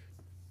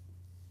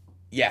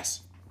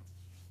 Yes.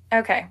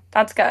 Okay,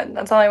 that's good.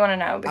 That's all I want to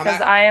know because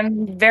I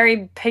am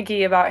very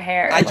picky about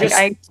hair. I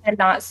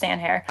cannot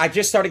stand hair. I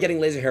just started getting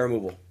laser hair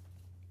removal.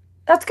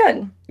 That's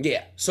good.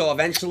 Yeah. So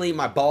eventually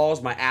my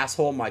balls, my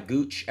asshole, my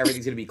gooch,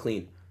 everything's gonna be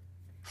clean.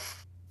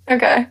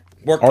 Okay.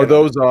 Are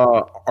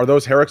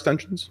those hair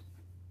extensions?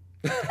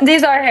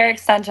 These are hair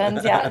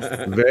extensions, yes.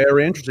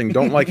 Very interesting.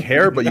 Don't like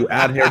hair, but you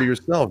add hair to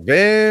yourself.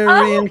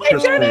 Very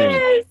interesting.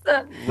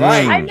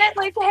 My right. I meant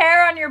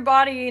hair on your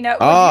body,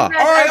 all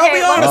right, I'll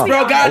be honest,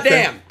 bro.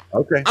 Goddamn.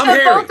 Okay. I'm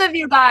hairy. Both of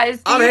you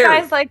guys. Do you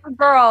guys like a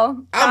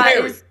girl?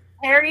 Is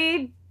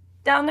hairy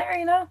down there,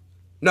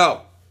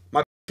 No.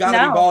 My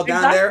gotta be bald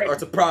down there or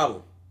it's a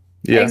problem.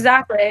 Yeah.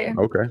 Exactly.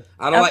 Okay.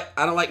 I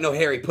don't like no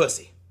hairy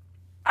pussy.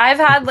 I've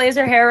had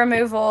laser hair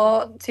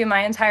removal to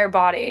my entire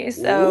body,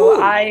 so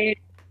I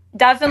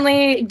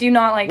definitely do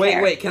not like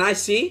hair. Wait, can I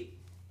see?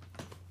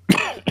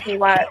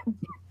 What?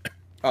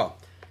 Oh,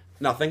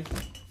 nothing.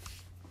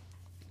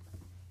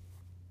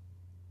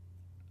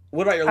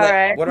 What about your lip?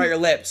 Right. What about your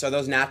lips? Are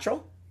those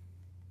natural?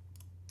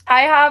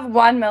 I have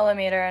 1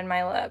 millimeter in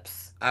my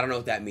lips. I don't know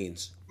what that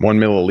means. 1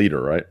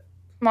 milliliter, right?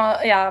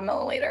 Yeah,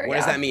 milliliter. What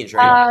does that mean,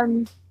 Trey?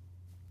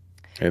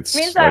 It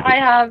means that I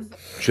have.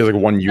 She has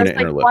 1 unit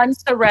in her lip. One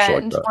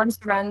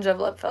syringe of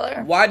lip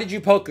filler. Why did you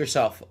poke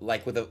yourself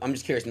I'm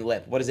just curious in the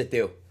lip? What does it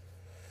do?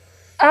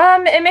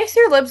 It makes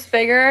your lips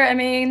bigger. I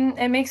mean,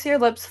 it makes your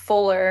lips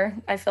fuller.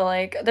 I feel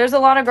like there's a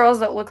lot of girls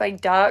that look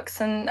like ducks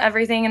and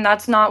everything, and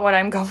that's not what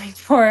I'm going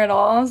for at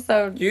all.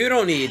 So you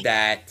don't need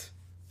that.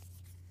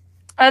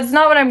 That's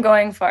not what I'm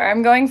going for.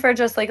 I'm going for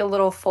just a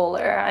little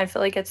fuller. I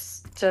feel like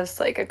it's just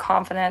a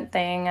confident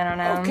thing. I don't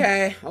know.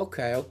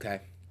 Okay.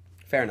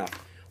 Fair enough.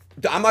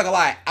 I'm not gonna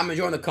lie. I'm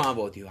enjoying the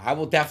convo with you. I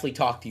will definitely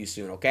talk to you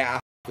soon. Okay. I'll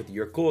with you.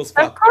 You're cool as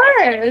fuck. Of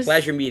course.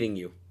 Pleasure meeting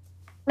you.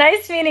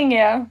 Nice meeting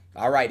you.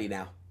 Alrighty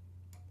now.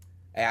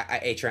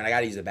 Hey, Trent, I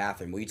gotta use the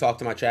bathroom. Will you talk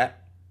to my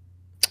chat?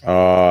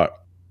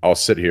 I'll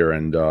sit here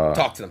and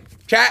talk to them.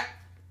 Chat,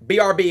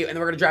 BRB, and then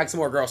we're gonna drag some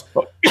more girls.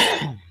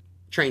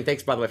 Train,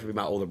 thanks by the way for being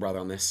my older brother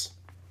on this.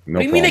 No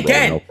what do you problem, mean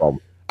again? Brother, no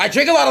problem. I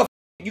drink a lot of.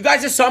 You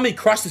guys just saw me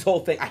crush this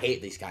whole thing. I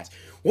hate these guys.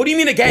 What do you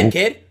mean again,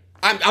 kid?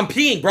 I'm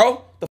peeing,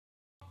 bro.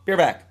 Be right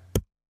back.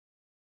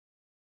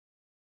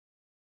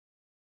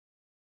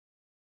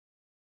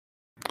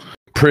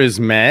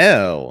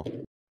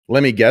 Prismel.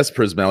 Let me guess,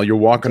 Prismel. You're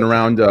walking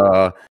around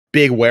a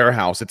big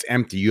warehouse. It's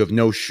empty. You have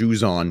no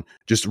shoes on.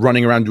 Just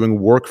running around doing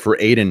work for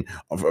Adin.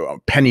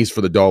 Pennies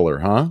for the dollar,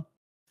 huh?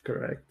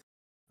 Correct.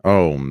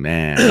 Oh,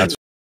 man. That's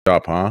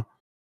up, huh?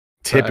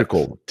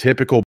 Typical.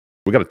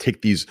 We got to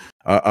take these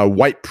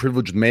white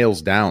privileged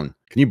males down.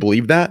 Can you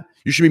believe that?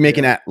 You should be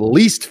making at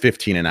least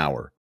 15 an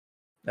hour.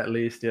 At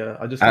least, yeah.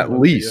 At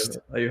least.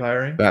 Are you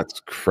hiring? That's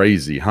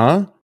crazy,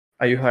 huh?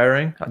 Are you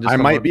hiring? I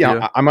might be.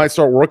 I might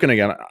start working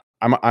again.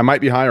 I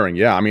might be hiring.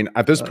 Yeah. I mean,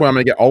 at this point, I'm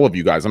going to get all of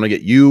you guys. I'm going to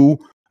get you.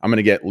 I'm going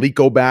to get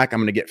Lico back. I'm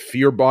going to get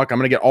Fearbuck. I'm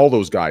going to get all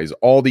those guys.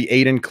 All the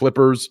Adin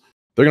Clippers.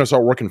 They're going to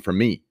start working for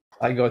me.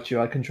 I got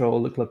you. I control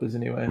all the Clippers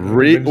anyway.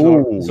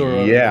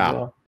 Yeah.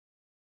 Well.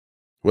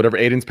 Whatever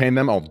Adin's paying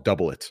them, I'll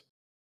double it.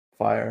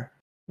 Fire.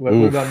 What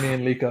about me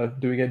and Lico?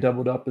 Do we get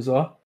doubled up as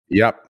well?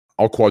 Yep.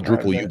 I'll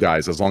quadruple Alright, you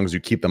guys as long as you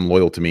keep them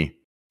loyal to me.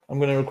 I'm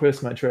gonna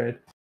request my trade.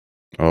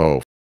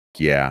 Oh,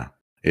 yeah.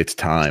 It's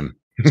time.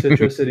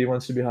 Citrus City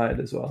wants to be hired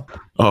as well.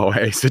 Oh,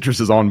 hey, Citrus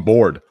is on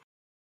board.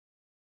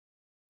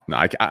 No,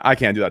 I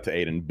can't do that to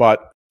Adin,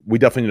 but we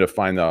definitely need to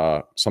find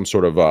some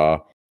sort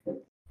of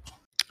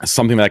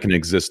something that can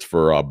exist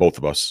for both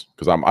of us,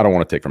 because I don't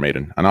want to take from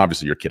Adin, and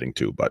obviously you're kidding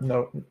too. But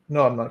No,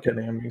 I'm not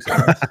kidding. I'm being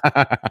serious.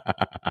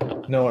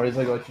 No worries,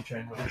 I got you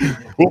trained.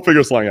 we'll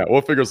figure something out.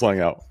 We'll figure something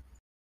out.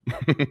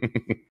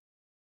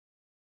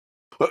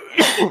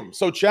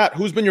 So, chat,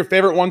 who's been your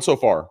favorite one so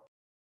far?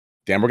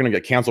 Damn, we're gonna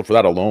get canceled for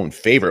that alone.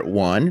 Favorite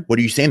one? What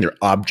are you saying? They're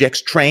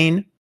objects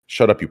train?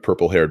 Shut up, you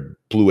purple-haired,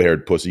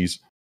 blue-haired pussies.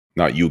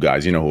 Not you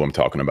guys. You know who I'm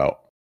talking about.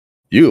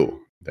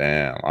 You.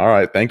 Damn. All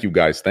right. Thank you,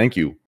 guys. Thank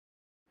you.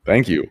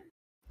 Thank you.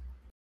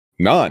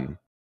 None.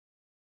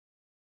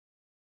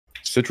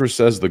 Citrus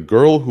says the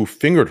girl who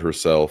fingered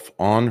herself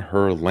on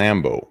her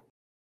Lambo.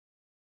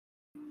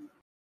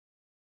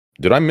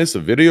 Did I miss a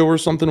video or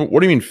something? What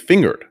do you mean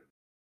fingered?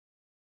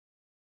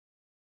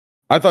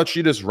 I thought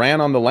she just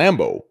ran on the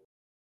Lambo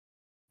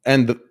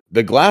and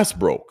the glass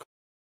broke.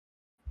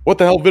 What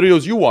the hell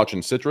videos you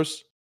watching,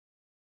 Citrus?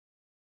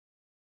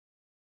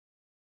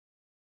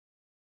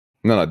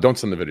 No, don't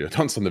send the video.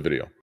 Don't send the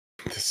video.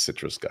 This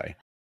Citrus guy.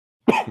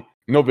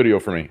 No video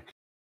for me.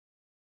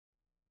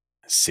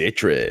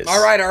 Citrus.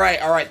 All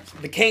right.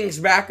 The King's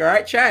back. All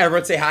right, chat.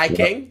 Everyone say hi,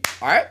 King.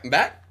 All right, I'm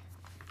back.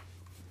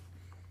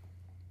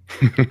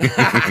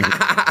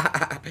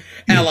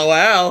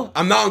 LOL.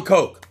 I'm not on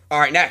coke. All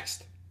right,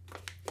 next.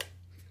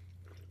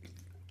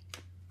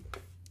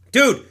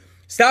 Dude,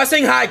 stop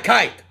saying hi,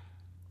 Kike.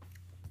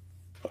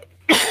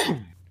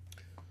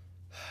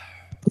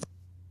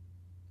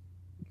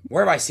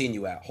 Where have I seen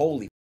you at?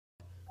 Holy.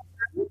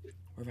 Where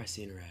have I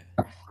seen her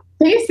at?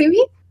 Can you see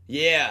me?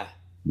 Yeah.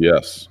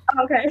 Yes.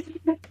 Oh, okay.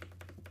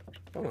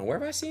 Hold on, where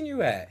have I seen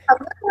you at?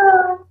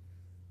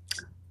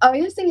 Oh,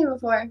 you've seen me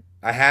before.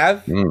 I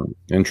have?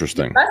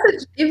 Interesting.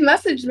 You've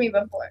messaged me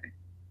before.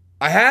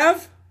 I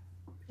have?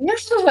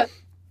 Yes.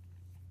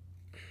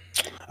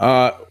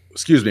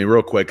 Excuse me,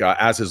 real quick.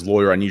 As his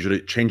lawyer, I need you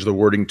to change the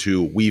wording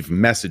to "we've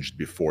messaged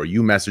before."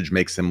 You message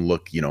makes him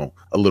look, a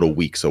little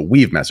weak. So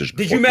we've messaged.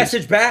 Did you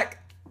message back?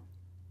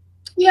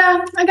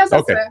 Yeah, I guess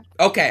that's fair.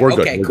 Okay. We're good.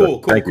 Okay. We're Cool.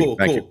 good. Cool.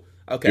 Thank you.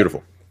 Okay.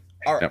 Beautiful.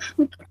 All right.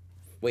 Yep.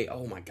 Wait.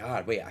 Oh my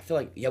God. Wait. I feel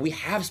like we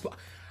have.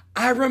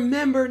 I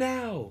remember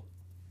now.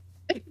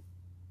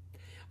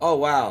 Oh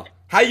wow.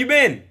 How you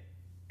been?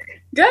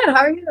 Good. How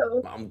are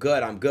you? I'm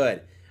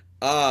good.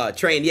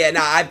 Train. Yeah.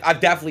 Nah.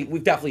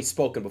 We've definitely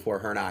spoken before,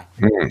 her and I.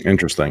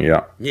 Interesting.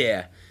 Yeah.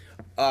 Yeah.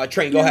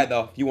 Train. Go ahead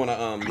though. If you want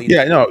to lead.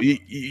 Yeah. No.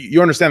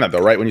 You understand that though,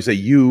 right? When you say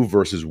you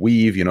versus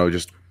we've,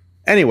 just.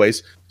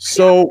 Anyways.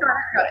 So.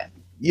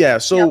 Yeah.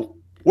 So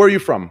where are you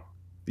from?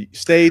 The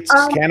States,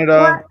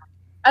 Canada.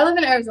 I live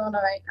in Arizona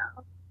right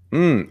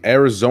now.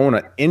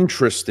 Arizona.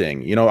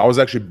 Interesting. I was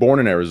actually born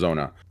in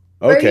Arizona.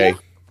 Okay.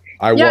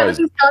 I was.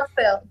 In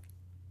Scottsdale.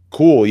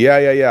 Cool.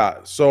 Yeah.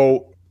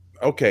 So,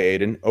 okay,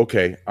 Adin.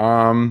 Okay.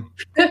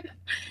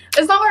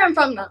 It's not where I'm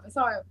from though. It's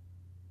not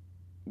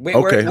where Wait.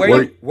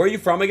 Okay. Where are you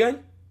from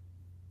again?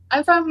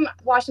 I'm from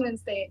Washington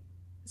State,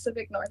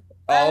 Pacific Northwest.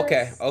 Oh,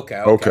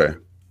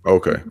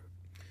 okay.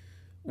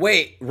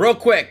 Wait, real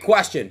quick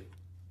question.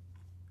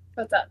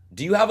 What's up?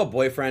 Do you have a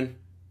boyfriend?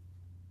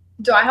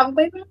 Do I have a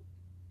boyfriend?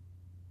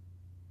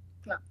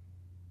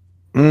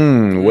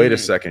 No. Wait a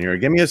second here.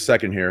 Give me a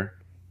second here.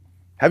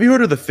 Have you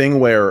heard of the thing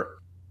where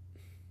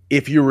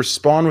if you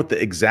respond with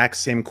the exact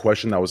same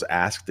question that was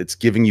asked, it's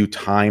giving you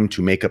time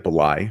to make up a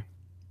lie?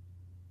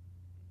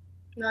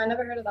 No, I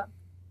never heard of that.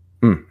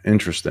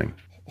 Interesting.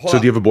 Hold So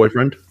on. do you have a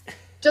boyfriend?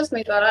 Just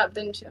made that up,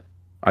 didn't you?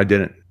 I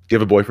didn't. Do you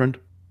have a boyfriend?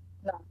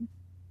 No.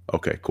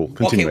 Okay, cool.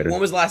 Continue. Okay,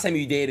 when was the last time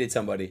you dated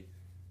somebody?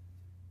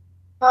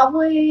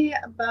 Probably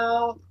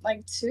about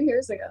 2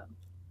 years ago.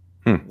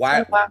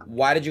 Why? Wow.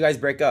 Why did you guys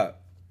break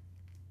up?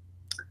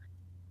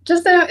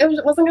 Just that it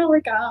wasn't gonna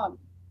work out.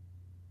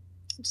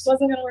 It just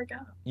wasn't gonna work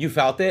out. You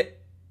felt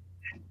it?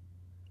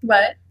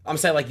 But I'm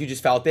saying you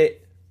just felt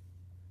it.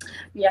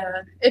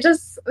 yeah,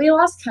 we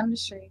lost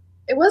chemistry.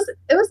 It was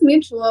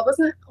mutual. It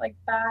wasn't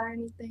bad or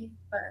anything,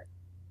 but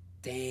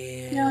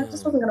Damn. it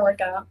just wasn't gonna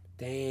work out.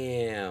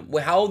 Damn.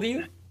 Wait, how old are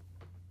you?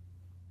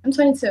 I'm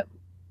 22.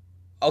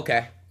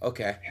 Okay.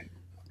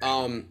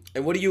 And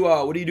what do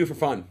you do for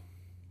fun?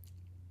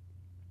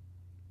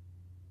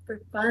 For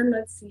fun,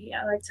 let's see.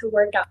 I like to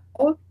work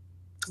out.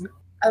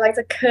 I like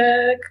to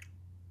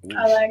cook.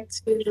 I like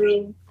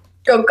to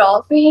go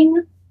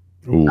golfing.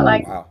 Ooh. I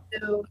like Wow.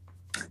 to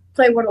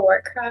play World of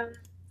Warcraft.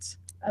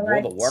 I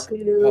like Hold up,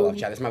 to.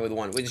 chat. This might be the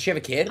one. Wait, does she have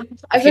a kid?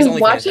 I've She's been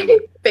OnlyFans watching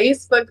member.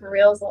 Facebook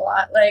Reels a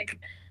lot.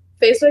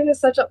 Facebook is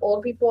such an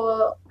old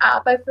people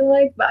app, I feel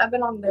like, but I've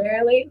been on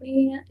there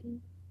lately.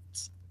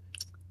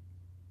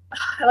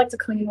 I like to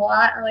clean a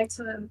lot. I like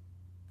to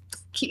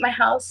keep my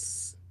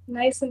house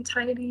nice and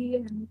tidy.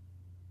 And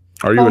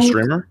Are you a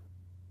streamer?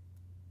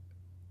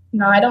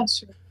 no, I don't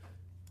stream.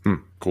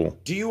 Cool.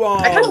 Do you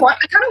I kind of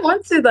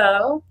want to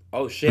though.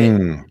 Oh shit.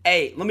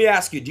 Hey, let me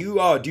ask you. Do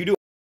you do?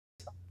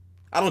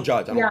 I don't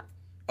judge. I don't. Yeah.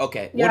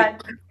 Okay. Yeah.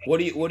 What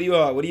do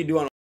you do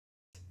on?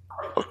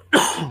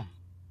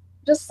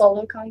 Just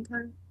solo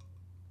content.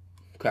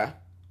 Okay.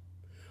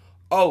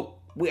 Oh,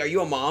 wait. Are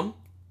you a mom?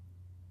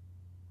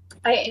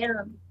 I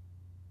am.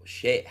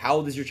 Shit. How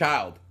old is your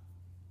child?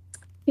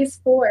 He's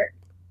 4.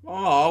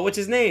 Oh, what's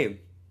his name?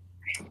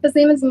 His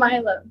name is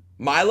Milo.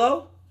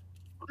 Milo?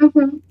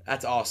 Mm-hmm.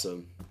 That's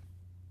awesome.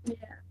 Yeah.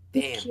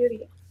 Damn. He's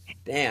cutie.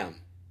 Damn.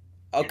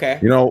 Okay.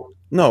 You know,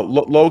 no,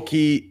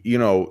 Loki. You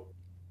know,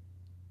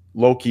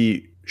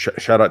 Loki.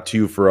 Shout out to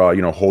you for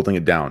holding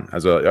it down.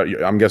 As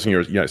I'm guessing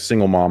you're a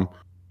single mom,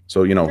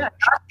 so Yeah.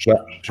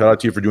 shout out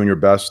to you for doing your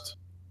best.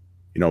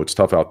 You know, it's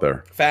tough out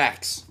there.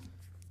 Facts.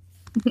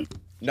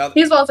 No.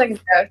 He's well taken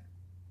care of.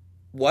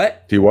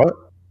 What? See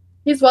what?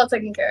 He's well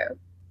taken care of.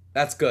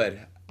 That's good.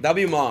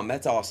 W mom.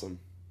 That's awesome.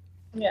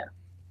 Yeah.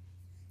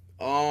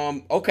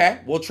 Okay.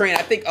 Well, Train.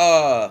 I think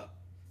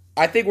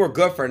we're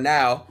good for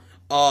now.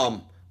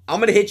 I'm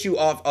gonna hit you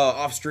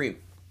off stream.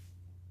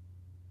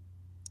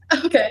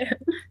 Okay.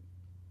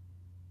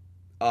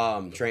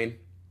 Train.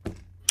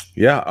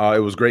 Yeah, it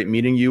was great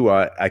meeting you.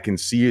 I can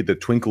see the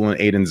twinkle in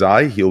Aiden's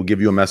eye. He'll give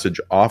you a message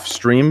off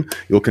stream.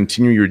 You'll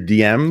continue your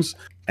DMs,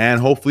 and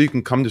hopefully you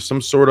can come to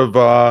some sort of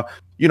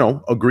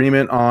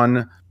agreement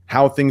on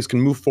how things can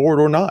move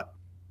forward or not.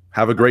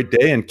 Have a great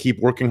day and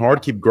keep working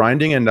hard, keep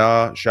grinding, and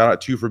shout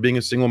out to you for being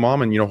a single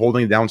mom and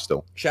holding it down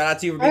still. Shout out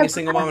to you for being a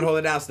single mom and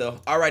holding it down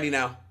still. Alrighty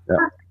now. Yeah.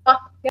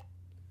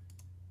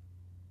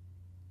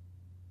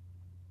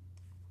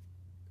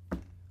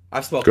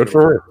 I've spoken. Good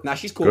for her. Nah,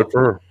 she's cool. Good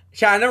for her.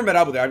 I never met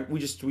up with her. We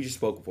just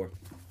spoke before.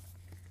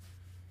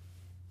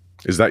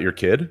 Is that your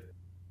kid?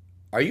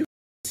 Are you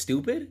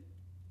stupid?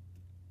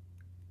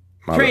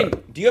 My Train,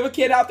 bad. do you have a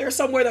kid out there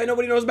somewhere that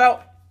nobody knows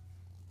about?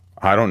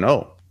 I don't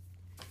know.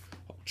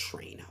 Oh,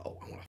 Train. Oh,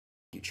 I want to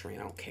you, Train.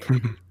 I don't care.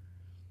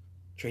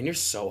 Train, you're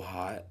so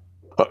hot.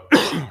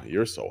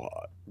 You're so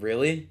hot.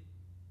 Really?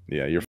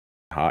 Yeah, you're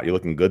hot. You're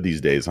looking good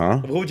these days, huh?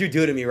 What would you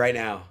do to me right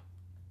now?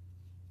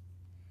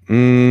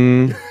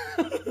 We'd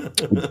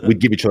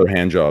give each other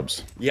hand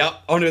jobs. Yep,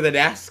 under the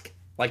desk,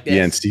 like this.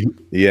 Yeah, and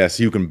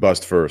see who can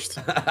bust first.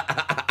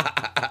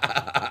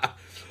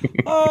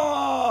 Oh,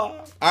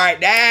 all right,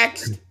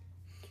 next.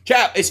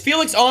 Chat, is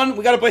Felix on?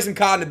 We gotta play some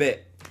COD in a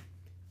bit.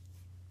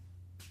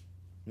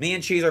 Me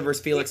and Cheezer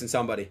versus Felix and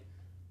somebody.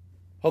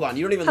 Hold on,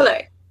 you don't even. Hello.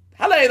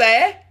 Hello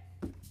there.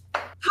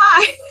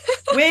 Hi.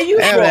 Where are you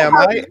Hello,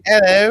 from? mate.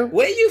 Hello.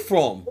 Where are you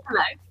from?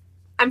 Hello.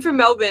 I'm from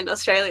Melbourne,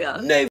 Australia.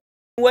 No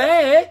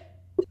way.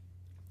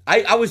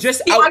 I was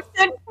just The out.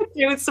 accent could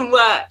do with some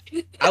work.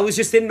 I was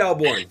just in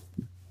Melbourne.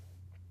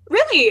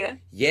 Really?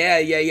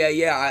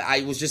 Yeah.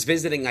 I was just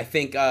visiting. I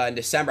think in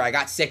December. I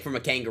got sick from a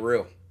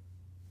kangaroo.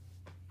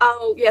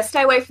 Oh, yeah,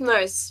 stay away from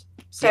those.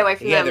 Stay away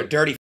from Yeah, them. they're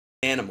dirty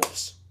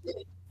animals.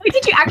 Wait,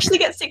 did you actually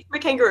get sick from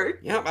a kangaroo?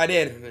 Yep, I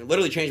did. It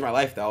literally changed my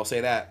life, though. I'll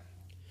say that.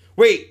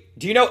 Wait,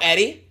 do you know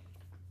Eddie?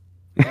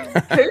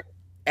 Who?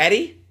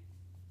 Eddie?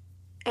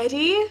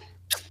 Eddie?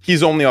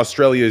 He's only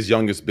Australia's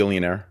youngest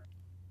billionaire.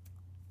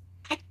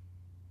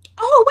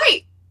 Oh,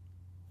 wait.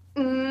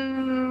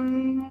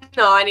 No,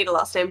 I need a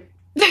last name.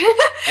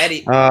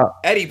 Eddie.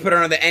 Eddie put her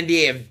on the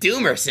NDA of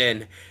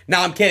Doomerson. No,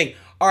 I'm kidding.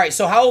 All right,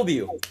 so how old are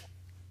you?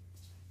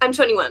 I'm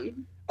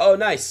 21. Oh,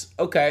 nice.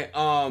 Okay.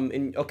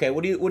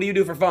 What do you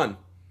do for fun?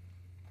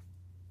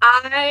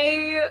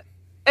 I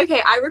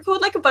record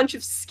like a bunch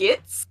of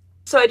skits.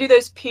 So I do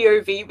those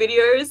POV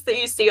videos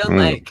that you see on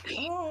like.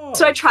 Oh.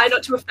 So I try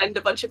not to offend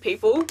a bunch of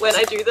people when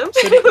I do them.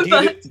 So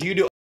do you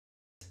do?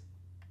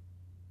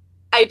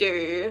 I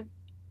do.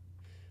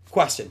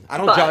 Question. I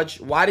don't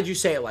judge. Why did you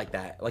say it like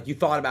that? Like you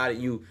thought about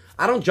it.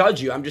 I don't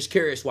judge you. I'm just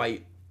curious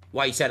why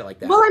you said it like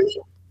that. Well, I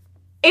mean,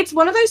 it's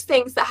one of those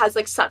things that has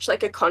like such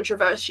like a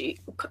controversy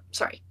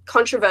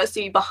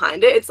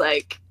behind it. It's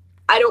like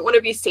I don't want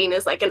to be seen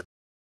as like an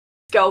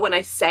girl when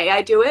I say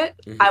I do it.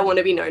 Mm-hmm. I want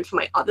to be known for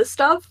my other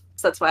stuff.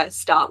 So that's why I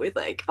start with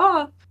like,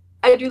 I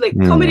do like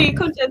comedy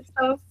content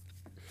stuff.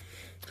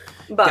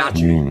 But got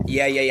you.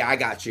 Yeah. I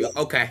got you.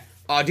 Okay.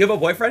 Do you have a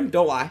boyfriend?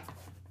 Don't lie.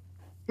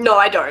 no,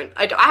 I don't.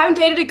 I haven't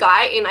dated a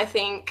guy in I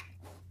think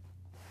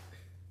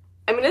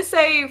I'm gonna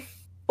say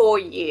 4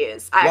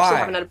 years. I actually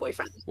haven't had a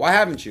boyfriend. Why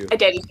haven't you? I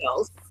dated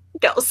girls.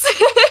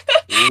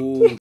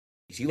 Ooh,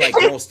 you like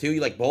girls too?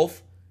 You like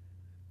both?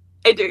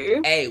 I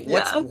do. Hey,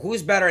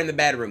 who's better in the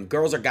bedroom,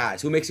 girls or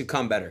guys? Who makes you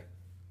come better?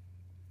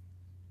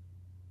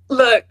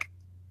 Look,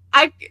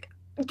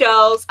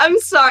 girls. I'm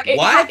sorry.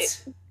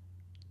 What?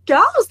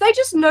 Girls, they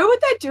just know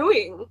what they're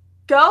doing.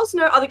 Girls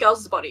know other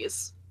girls'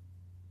 bodies.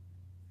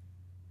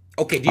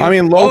 Okay.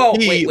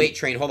 Wait,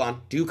 Train. Hold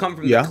on. Do you come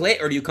from the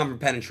clit or do you come from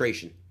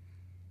penetration?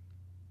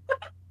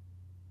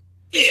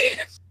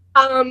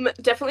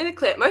 Definitely the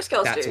clit. Most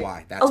girls do. That's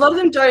why. A lot of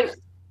them don't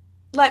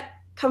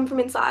come from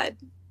inside.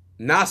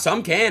 Nah,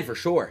 some can for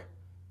sure.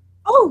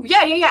 Oh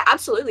yeah,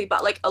 absolutely.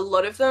 But like a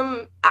lot of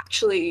them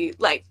actually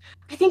like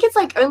I think it's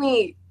like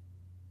only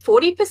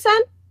 40%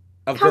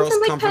 of girls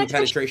come from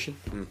penetration.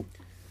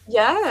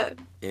 Yeah.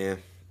 Yeah.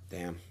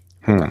 Damn.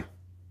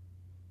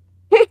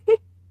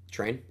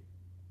 Train?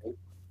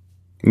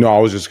 No, I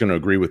was just going to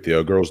agree with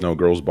you. Girls know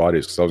girls'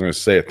 bodies. Because I was going to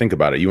say, think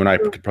about it. You and I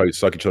could probably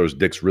suck each other's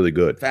dicks really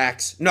good.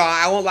 Facts. No,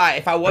 I won't lie.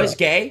 If I was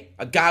gay,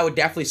 a guy would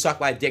definitely suck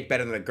my dick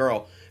better than a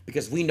girl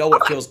because we know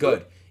what feels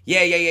good.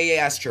 Yeah.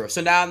 That's true.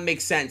 So now it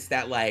makes sense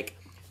that, like,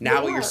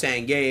 now what you're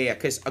saying, yeah.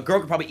 Because a girl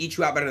could probably eat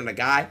you out better than a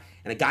guy,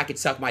 and a guy could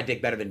suck my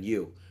dick better than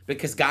you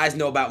because guys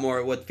know about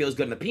more what feels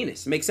good in the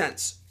penis. It makes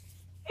sense.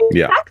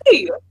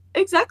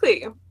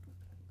 Exactly.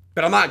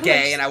 But I'm not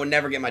gay, and I would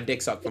never get my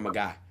dick sucked from a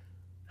guy.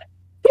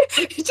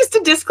 Just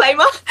a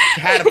disclaimer.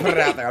 Had to put it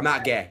out there. I'm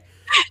not gay.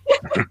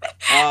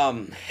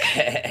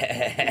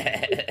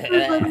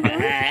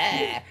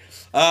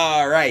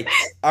 All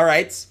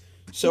right.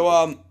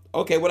 So,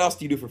 okay, what else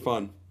do you do for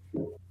fun?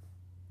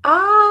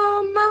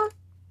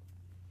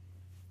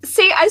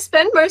 See, I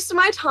spend most of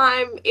my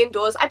time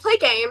indoors. I play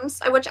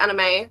games. I watch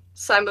anime,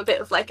 so I'm a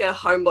bit of like a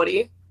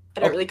homebody.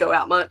 I don't really go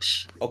out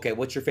much. Okay,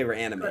 what's your favorite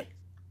anime?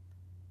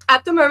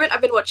 At the moment,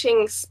 I've been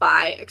watching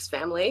Spy X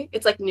Family.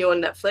 It's like new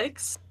on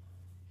Netflix.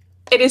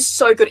 It is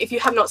so good. If you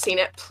have not seen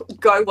it,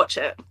 go watch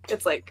it.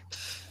 It's like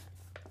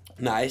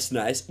nice.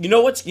 You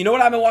know what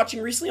I've been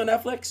watching recently on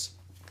Netflix?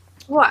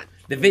 What?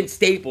 The Vince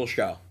Staples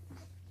show.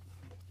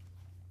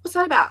 What's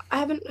that about? I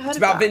haven't heard. It's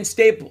about Vince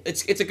Staples.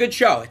 It's a good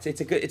show.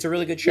 It's a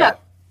really good show.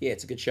 Yeah,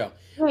 it's a good show.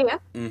 Oh yeah.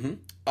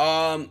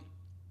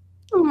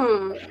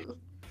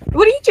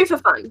 What do you do for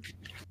fun?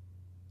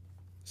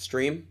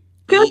 Stream,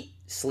 Good. eat,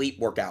 sleep,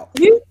 workout.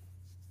 You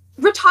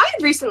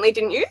retired recently,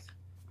 didn't you?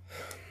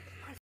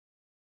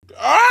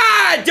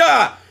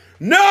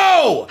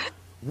 No!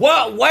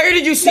 What? Where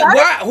did you see?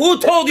 What? Who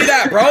told you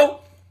that, bro?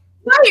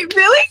 Wait,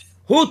 really?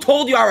 Who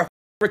told you I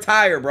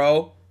retire,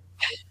 bro?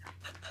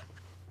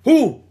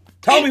 Who?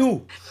 Tell me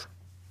who.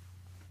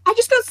 I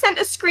just got sent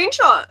a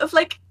screenshot of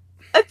like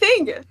a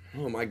thing.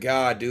 Oh my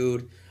god,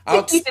 dude!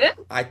 You didn't?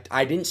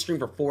 I didn't stream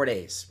for 4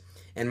 days,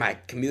 and my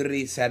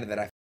community said that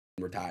I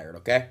retired.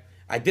 Okay,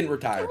 I didn't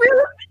retire.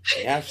 Really?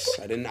 Yes,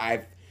 I didn't.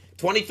 I'm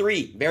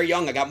 23, very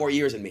young. I got more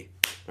years in me.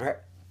 All right.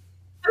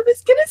 I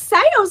was gonna say,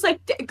 I was like,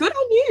 good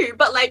on you,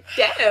 but like,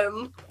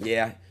 damn.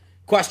 Yeah.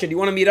 Question: do you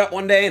want to meet up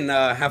one day and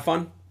have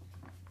fun?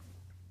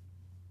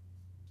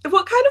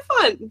 What kind of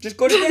fun? Just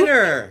go to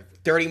dinner.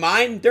 Dirty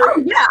mind?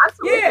 Oh, yeah,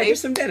 absolutely. Yeah,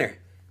 just some dinner.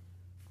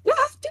 Yeah,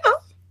 dinner.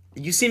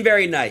 You seem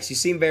very nice. You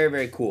seem very,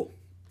 very cool.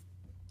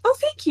 Oh,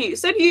 thank you.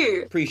 So do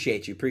you.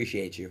 Appreciate you.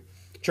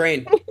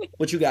 Train,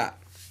 what you got?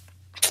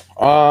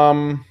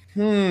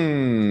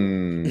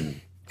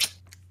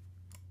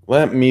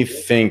 Let me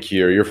think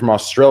here. You're from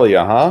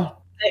Australia, huh?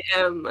 I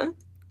am.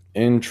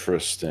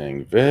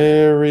 Interesting.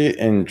 Very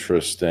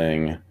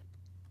interesting.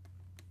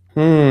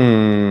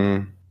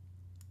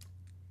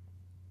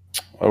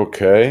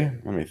 Okay,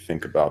 let me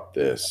think about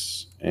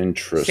this.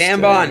 Interesting.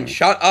 Sambon,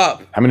 shut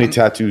up. How many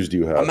tattoos do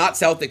you have? I'm not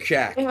Celtic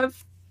Shack. I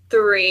have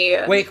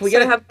 3. Wait, can we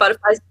I have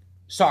butterflies.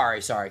 Sorry.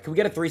 Can we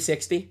get a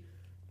 360?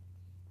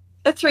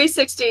 A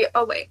 360.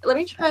 Oh, wait. Let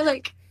me try,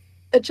 like,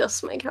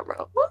 adjust my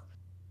camera.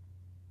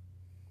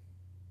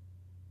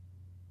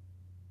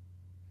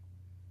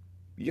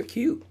 You're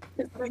cute.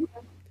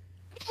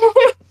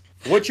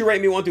 What'd you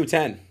rate me 1 through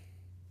 10?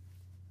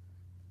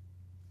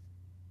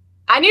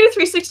 I need a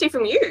 360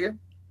 from you.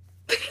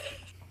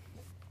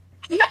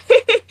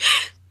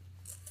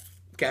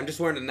 Okay, I'm just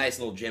wearing a nice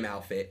little gym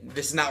outfit.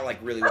 This is not like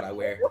really what I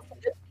wear.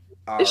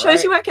 It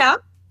shows you work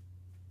out.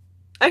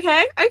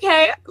 Okay.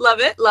 Love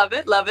it.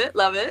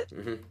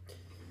 Mm-hmm.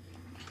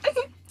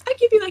 Okay, I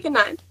give you like a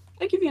 9.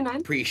 I give you a 9.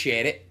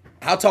 Appreciate it.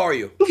 How tall are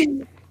you?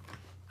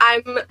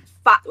 I'm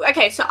 5.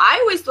 Okay, so I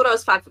always thought I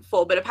was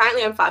 5'4", but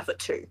apparently I'm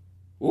 5'2".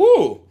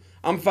 Ooh,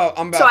 I'm about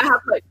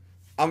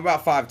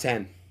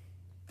 5'10".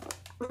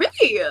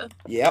 Really?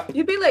 Yep.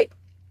 You'd be like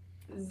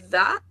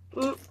that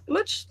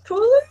much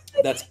taller?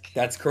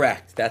 That's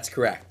correct.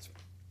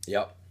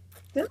 Yep.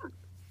 Yeah.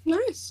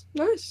 Nice.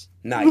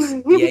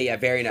 Yeah,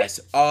 very nice.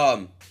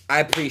 I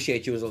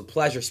appreciate you. It was a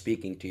pleasure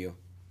speaking to you.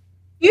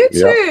 You too.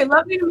 Yep.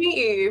 Lovely to meet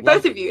you.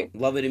 Both of you.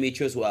 Lovely to meet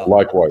you as well.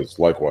 Likewise.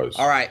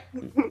 All right.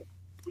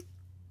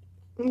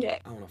 Okay.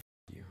 I want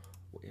to you.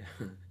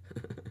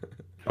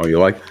 Oh, you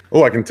like?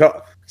 Oh, I can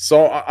tell.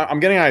 So I'm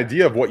getting an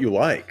idea of what you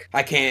like.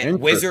 I can't.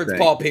 Wizards,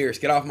 Paul Pierce.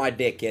 Get off my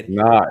dick, kid.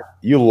 Nah,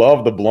 you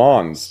love the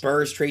blondes.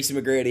 Spurs, Tracy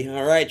McGrady.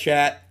 All right,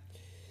 chat.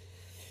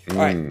 All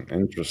right.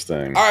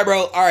 Interesting. All right,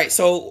 bro. All right.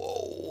 So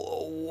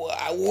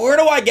where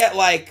do I get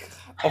like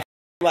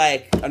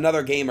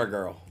another gamer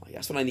girl?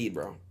 That's what I need,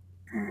 bro.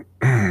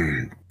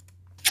 I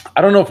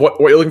don't know if what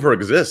you're looking for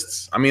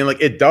exists. I mean, like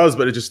it does,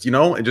 but it just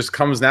it just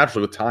comes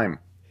naturally with time.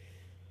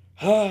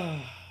 Nope,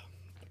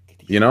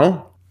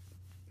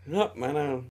 I know.